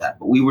successful at that.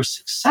 But we were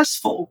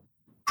successful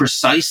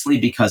precisely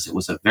because it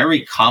was a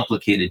very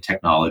complicated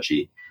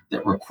technology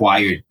that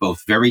required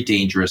both very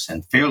dangerous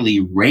and fairly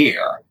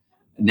rare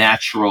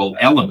natural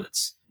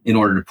elements in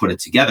order to put it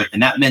together.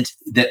 And that meant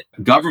that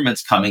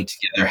governments coming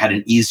together had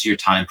an easier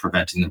time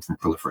preventing them from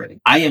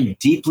proliferating. I am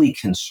deeply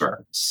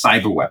concerned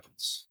cyber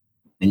weapons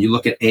and you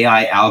look at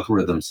AI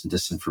algorithms and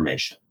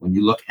disinformation, when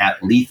you look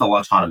at lethal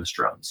autonomous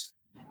drones,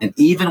 and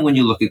even when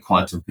you look at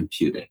quantum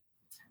computing,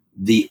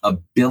 the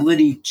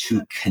ability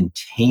to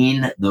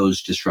contain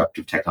those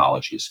disruptive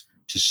technologies,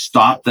 to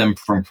stop them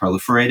from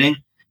proliferating,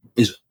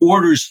 is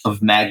orders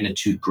of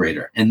magnitude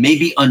greater and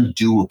maybe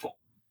undoable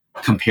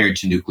compared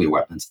to nuclear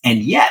weapons. And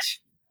yet,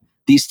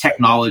 these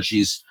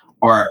technologies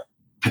are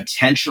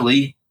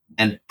potentially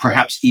and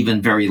perhaps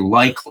even very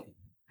likely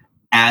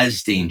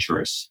as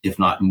dangerous, if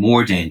not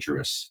more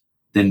dangerous,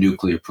 than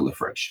nuclear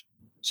proliferation.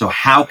 So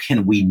how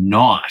can we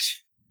not,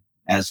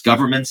 as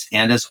governments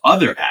and as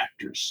other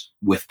actors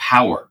with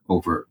power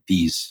over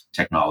these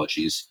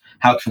technologies,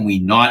 how can we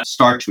not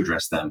start to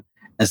address them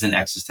as an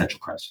existential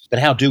crisis? But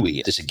how do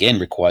we? This again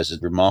requires a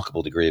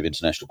remarkable degree of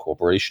international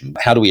cooperation.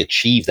 How do we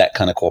achieve that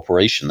kind of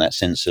cooperation, that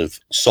sense of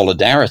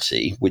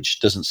solidarity, which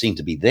doesn't seem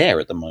to be there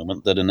at the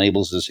moment, that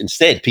enables us?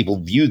 Instead, people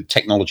view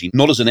technology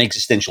not as an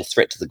existential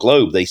threat to the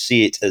globe. They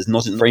see it as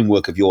not in the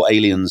framework of your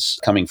aliens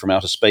coming from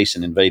outer space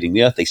and invading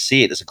the Earth. They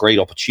see it as a great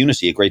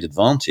opportunity, a great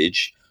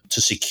advantage to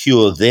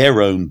secure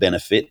their own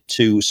benefit,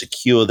 to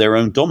secure their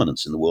own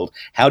dominance in the world.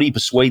 How do you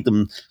persuade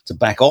them to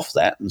back off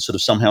that and sort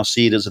of somehow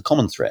see it as a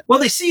common threat? Well,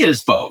 they see it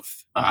as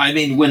both. I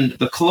mean, when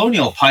the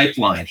colonial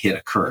pipeline hit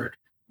occurred,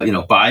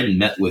 Biden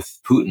met with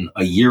Putin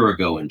a year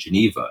ago in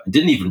Geneva and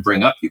didn't even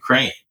bring up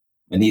Ukraine.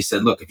 And he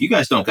said, look, if you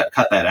guys don't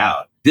cut that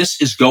out,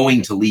 this is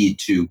going to lead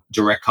to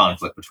direct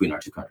conflict between our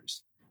two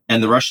countries.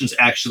 And the Russians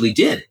actually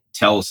did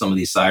tell some of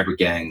these cyber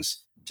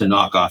gangs to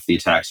knock off the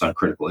attacks on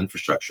critical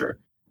infrastructure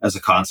as a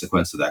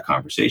consequence of that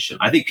conversation.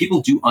 I think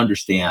people do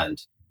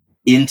understand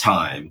in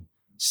time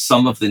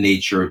some of the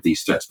nature of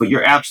these threats. But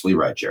you're absolutely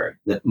right, Jerry,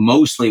 that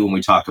mostly when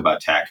we talk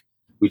about tech,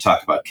 we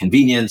talk about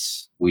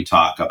convenience, we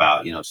talk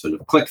about, sort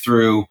of click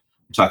through,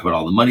 we talk about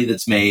all the money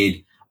that's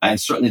made. And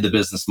certainly the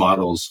business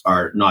models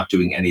are not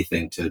doing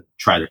anything to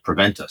try to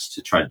prevent us,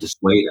 to try to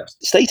dissuade us.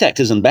 State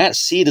actors and bats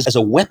see it as a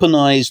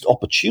weaponized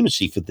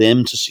opportunity for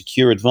them to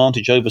secure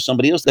advantage over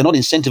somebody else. They're not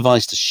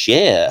incentivized to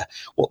share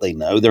what they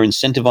know. They're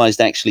incentivized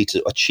actually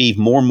to achieve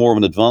more and more of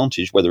an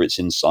advantage, whether it's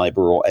in cyber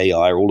or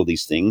AI or all of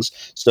these things,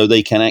 so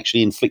they can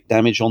actually inflict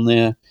damage on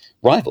their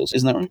rivals.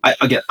 Isn't that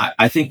right?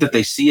 I think that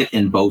they see it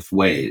in both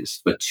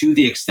ways, but to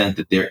the extent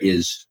that there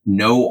is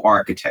no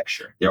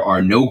architecture, there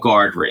are no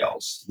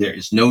guardrails, there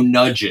is no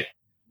nudging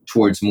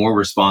towards more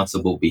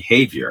responsible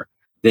behavior,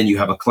 then you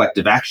have a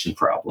collective action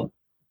problem.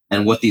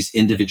 And what these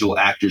individual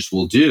actors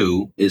will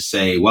do is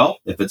say, well,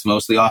 if it's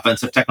mostly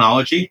offensive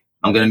technology,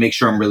 I'm going to make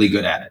sure I'm really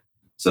good at it.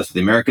 So that's what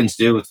the Americans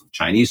do, it's what the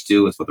Chinese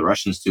do, it's what the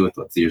Russians do, it's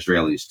what the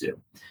Israelis do.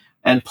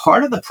 And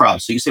part of the problem,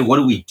 so you say, what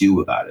do we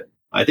do about it?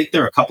 I think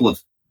there are a couple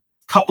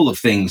of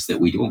things that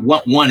we do.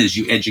 One is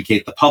you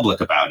educate the public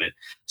about it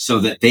so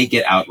that they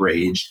get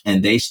outraged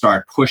and they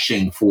start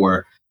pushing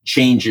for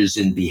changes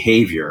in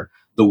behavior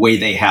the way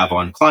they have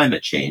on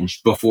climate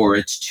change before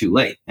it's too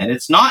late. And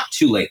it's not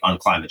too late on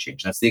climate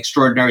change. That's the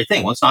extraordinary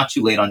thing. Well, it's not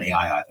too late on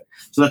AI either.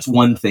 So that's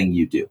one thing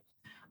you do.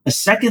 A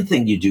second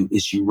thing you do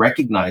is you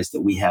recognize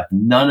that we have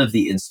none of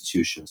the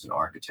institutions and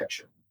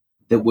architecture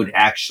that would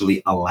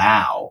actually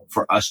allow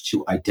for us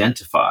to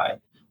identify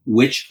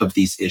which of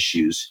these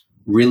issues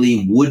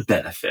really would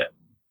benefit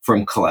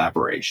from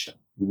collaboration,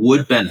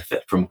 would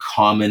benefit from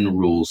common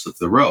rules of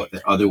the road,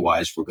 that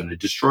otherwise we're going to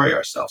destroy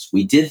ourselves.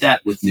 We did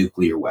that with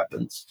nuclear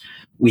weapons.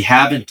 We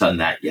haven't done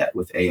that yet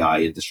with AI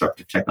and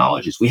disruptive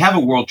technologies. We have a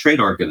World Trade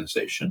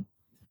Organization,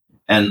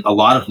 and a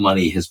lot of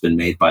money has been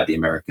made by the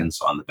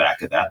Americans on the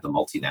back of that, the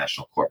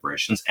multinational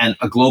corporations, and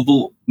a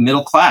global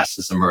middle class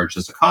has emerged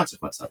as a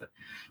consequence of it.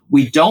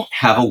 We don't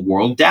have a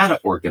World Data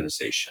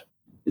Organization.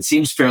 It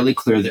seems fairly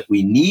clear that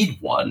we need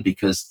one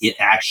because it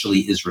actually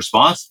is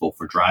responsible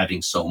for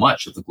driving so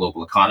much of the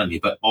global economy,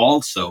 but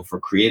also for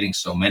creating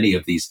so many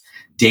of these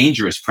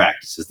dangerous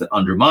practices that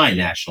undermine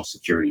national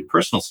security and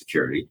personal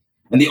security.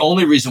 And the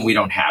only reason we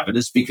don't have it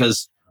is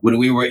because when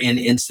we were in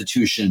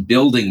institution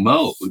building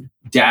mode,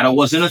 data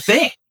wasn't a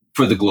thing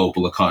for the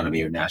global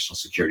economy or national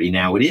security.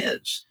 Now it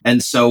is.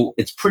 And so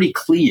it's pretty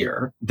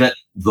clear that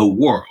the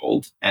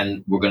world,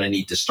 and we're going to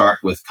need to start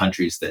with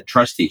countries that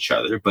trust each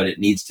other, but it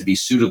needs to be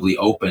suitably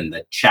open,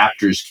 that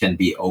chapters can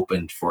be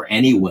opened for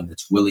anyone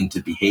that's willing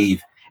to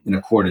behave in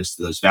accordance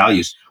to those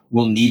values.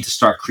 We'll need to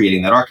start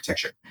creating that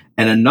architecture.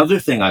 And another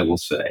thing I will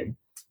say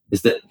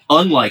is that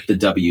unlike the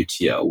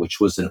WTO, which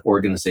was an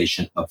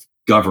organization of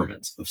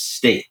governments, of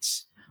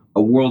states,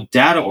 a World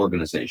Data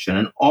Organization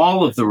and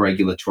all of the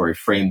regulatory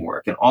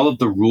framework and all of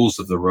the rules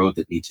of the road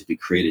that need to be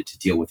created to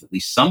deal with at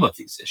least some of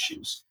these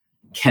issues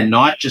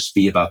cannot just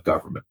be about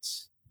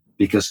governments,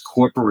 because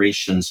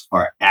corporations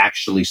are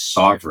actually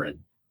sovereign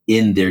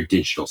in their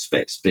digital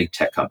space. Big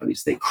tech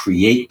companies, they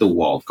create the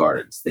walled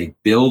gardens, they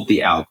build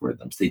the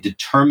algorithms, they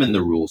determine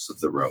the rules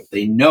of the road.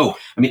 They know,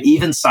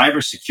 even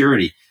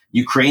cybersecurity,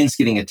 Ukraine's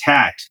getting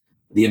attacked.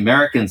 The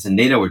Americans and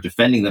NATO are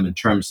defending them in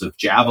terms of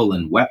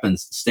Javelin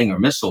weapons, Stinger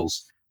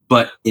missiles.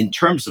 But in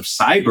terms of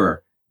cyber,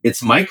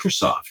 it's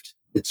Microsoft,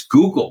 it's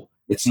Google,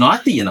 It's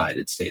not the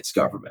United States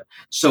government.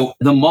 So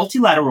the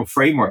multilateral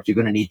framework you're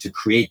going to need to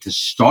create to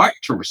start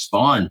to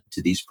respond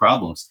to these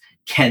problems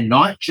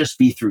cannot just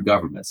be through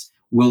governments.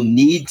 Will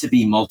need to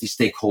be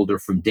multi-stakeholder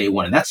from day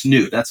one. And that's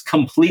new. That's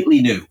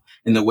completely new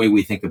in the way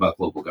we think about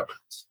global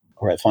governance.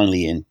 All right,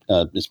 finally, Ian,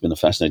 it's been a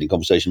fascinating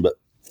conversation, but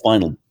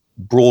final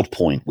broad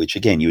point, which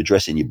again you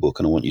address in your book,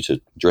 and I want you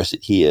to address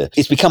it here.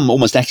 It's become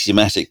almost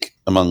axiomatic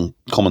among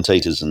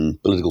commentators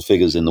and political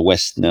figures in the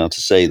West now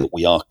to say that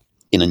we are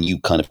in a new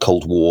kind of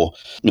Cold War.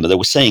 They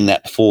were saying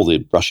that before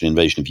the Russian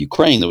invasion of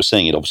Ukraine. They were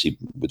saying it obviously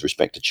with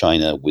respect to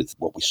China, with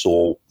what we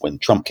saw when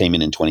Trump came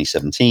in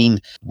 2017,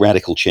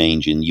 radical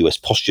change in US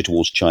posture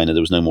towards China.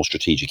 There was no more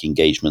strategic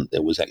engagement.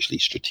 There was actually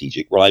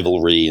strategic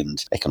rivalry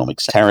and economic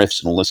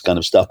tariffs and all this kind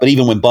of stuff. But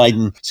even when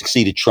Biden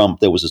succeeded Trump,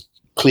 there was a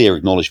clear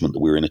acknowledgement that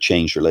we were in a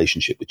changed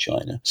relationship with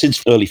China.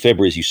 Since early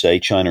February, as you say,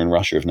 China and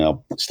Russia have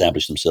now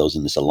established themselves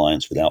in this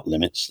alliance without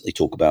limits. They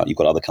talk about, you've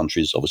got other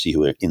countries, obviously,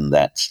 who are in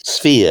that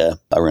sphere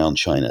around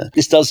China.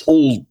 This does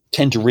all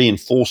tend to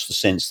reinforce the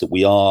sense that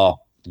we are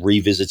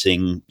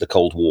revisiting the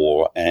Cold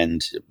War,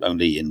 and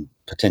only in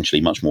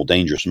potentially much more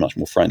dangerous and much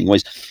more frightening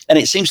ways. And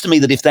it seems to me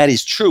that if that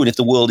is true, and if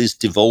the world is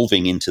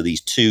devolving into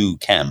these two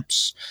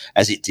camps,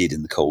 as it did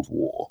in the Cold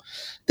War,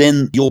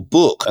 then your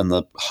book and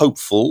the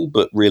hopeful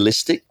but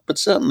realistic, but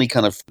certainly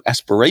kind of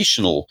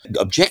aspirational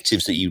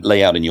objectives that you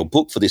lay out in your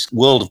book for this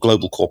world of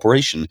global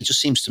cooperation, it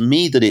just seems to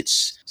me that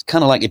it's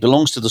kind of like it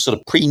belongs to the sort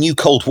of pre-new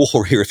Cold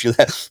War era, if you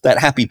that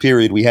happy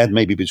period we had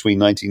maybe between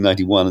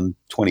 1991 and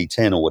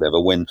 2010 or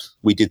whatever, when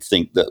we did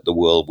think that the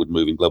world would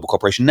move in global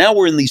cooperation. Now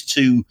we're in these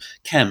two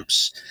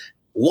camps.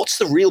 What's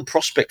the real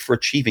prospect for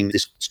achieving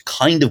this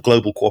kind of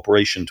global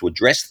cooperation to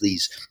address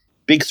these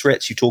big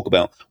threats you talk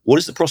about? What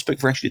is the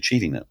prospect for actually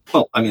achieving that?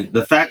 Well, I mean,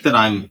 the fact that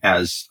I'm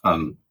as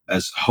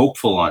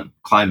hopeful on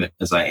climate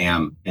as I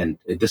am, and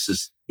this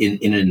is in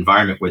an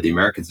environment where the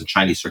Americans and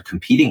Chinese are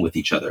competing with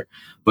each other,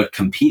 but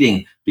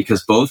competing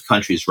because both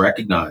countries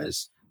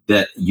recognize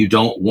that you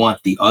don't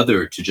want the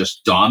other to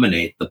just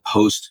dominate the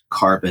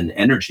post-carbon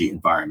energy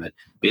environment.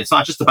 It's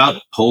not just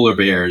about polar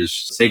bears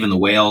saving the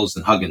whales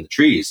and hugging the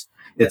trees.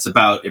 It's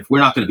about, if we're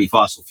not going to be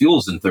fossil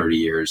fuels in 30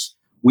 years,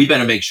 we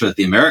better make sure that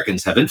the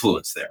Americans have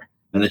influence there.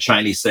 And the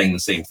Chinese saying the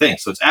same thing.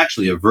 So it's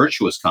actually a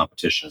virtuous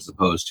competition as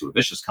opposed to a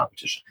vicious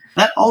competition.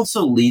 That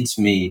also leads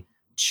me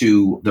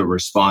to the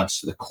response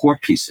to the core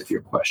piece of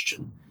your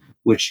question,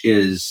 which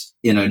is,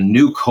 in a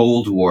new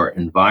Cold War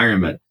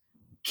environment,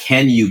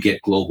 can you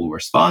get global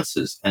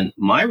responses? And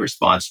my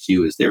response to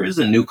you is there is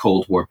a new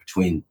Cold War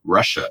between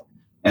Russia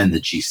and the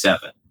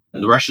G7.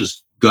 And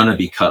Russia's going to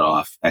be cut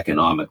off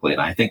economically.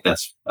 And I think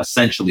that's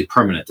essentially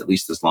permanent, at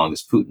least as long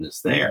as Putin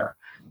is there.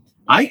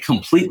 I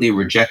completely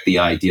reject the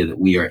idea that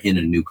we are in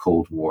a new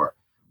Cold War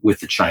with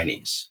the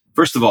Chinese.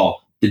 First of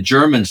all, the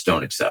Germans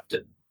don't accept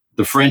it.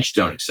 The French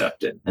don't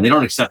accept it. And they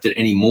don't accept it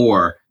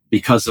anymore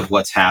because of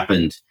what's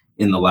happened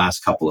in the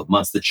last couple of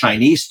months. The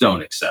Chinese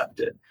don't accept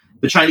it.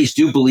 The Chinese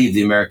do believe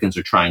the Americans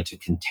are trying to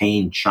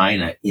contain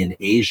China in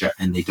Asia,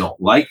 and they don't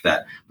like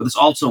that. But there's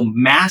also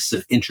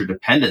massive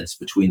interdependence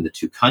between the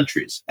two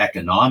countries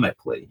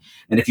economically.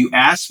 And if you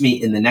ask me,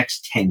 in the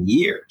next 10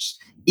 years,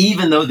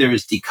 even though there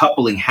is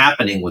decoupling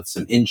happening with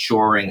some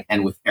inshoring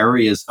and with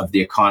areas of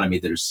the economy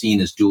that are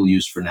seen as dual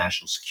use for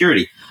national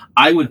security,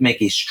 I would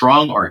make a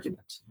strong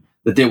argument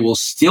that there will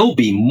still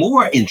be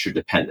more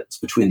interdependence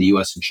between the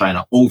US and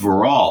China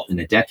overall in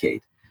a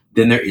decade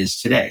than there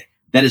is today.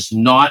 That is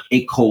not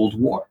a Cold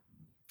War.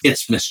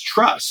 It's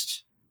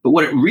mistrust. But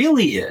what it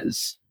really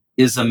is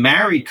a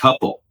married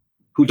couple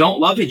who don't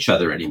love each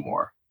other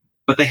anymore,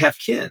 but they have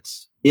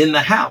kids in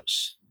the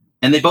house,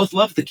 and they both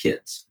love the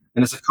kids.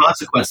 And as a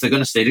consequence, they're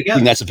going to stay together. I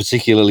think that's a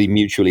particularly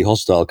mutually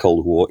hostile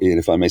Cold War, Ian,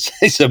 if I may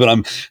say so, but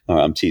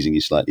I'm teasing you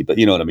slightly, but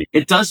you know what I mean.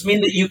 It does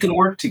mean that you can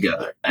work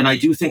together. And I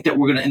do think that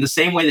we're going to, in the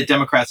same way that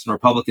Democrats and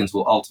Republicans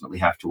will ultimately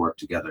have to work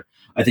together,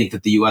 I think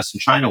that the US and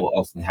China will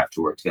ultimately have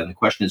to work together. And the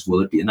question is, will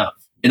it be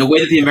enough? In a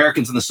way that the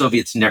Americans and the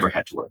Soviets never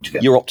had to work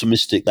together. You're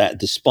optimistic that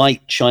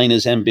despite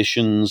China's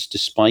ambitions,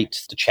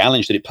 despite the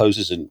challenge that it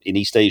poses in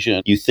East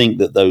Asia, you think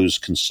that those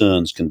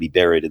concerns can be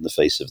buried in the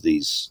face of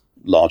these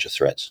larger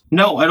threats?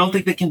 No, I don't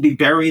think they can be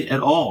buried at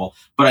all.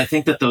 But I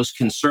think that those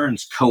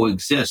concerns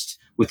coexist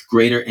with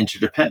greater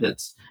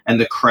interdependence.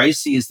 And the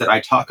crises that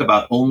I talk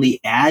about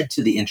only add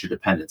to the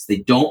interdependence. They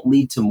don't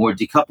lead to more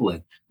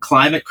decoupling.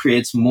 Climate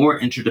creates more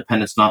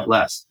interdependence, not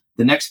less.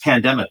 The next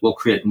pandemic will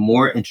create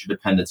more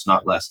interdependence,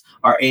 not less.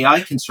 Our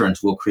AI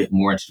concerns will create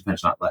more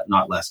interdependence,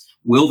 not less.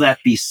 Will that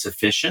be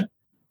sufficient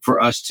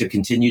for us to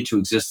continue to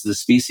exist as a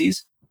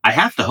species? I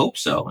have to hope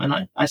so,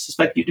 and I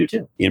suspect you do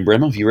too. Ian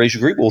Bremmer of Eurasia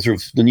Group, author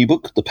of the new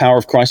book, The Power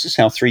of Crisis,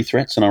 How Three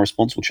Threats and Our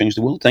Response Will Change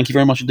the World. Thank you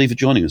very much indeed for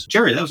joining us.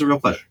 Jerry, that was a real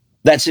pleasure.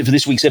 That's it for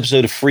this week's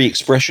episode of Free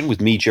Expression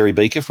with me, Jerry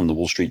Baker, from the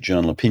Wall Street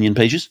Journal Opinion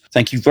Pages.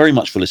 Thank you very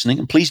much for listening,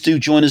 and please do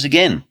join us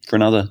again for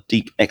another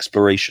deep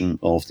exploration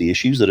of the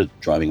issues that are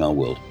driving our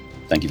world.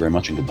 Thank you very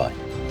much and goodbye.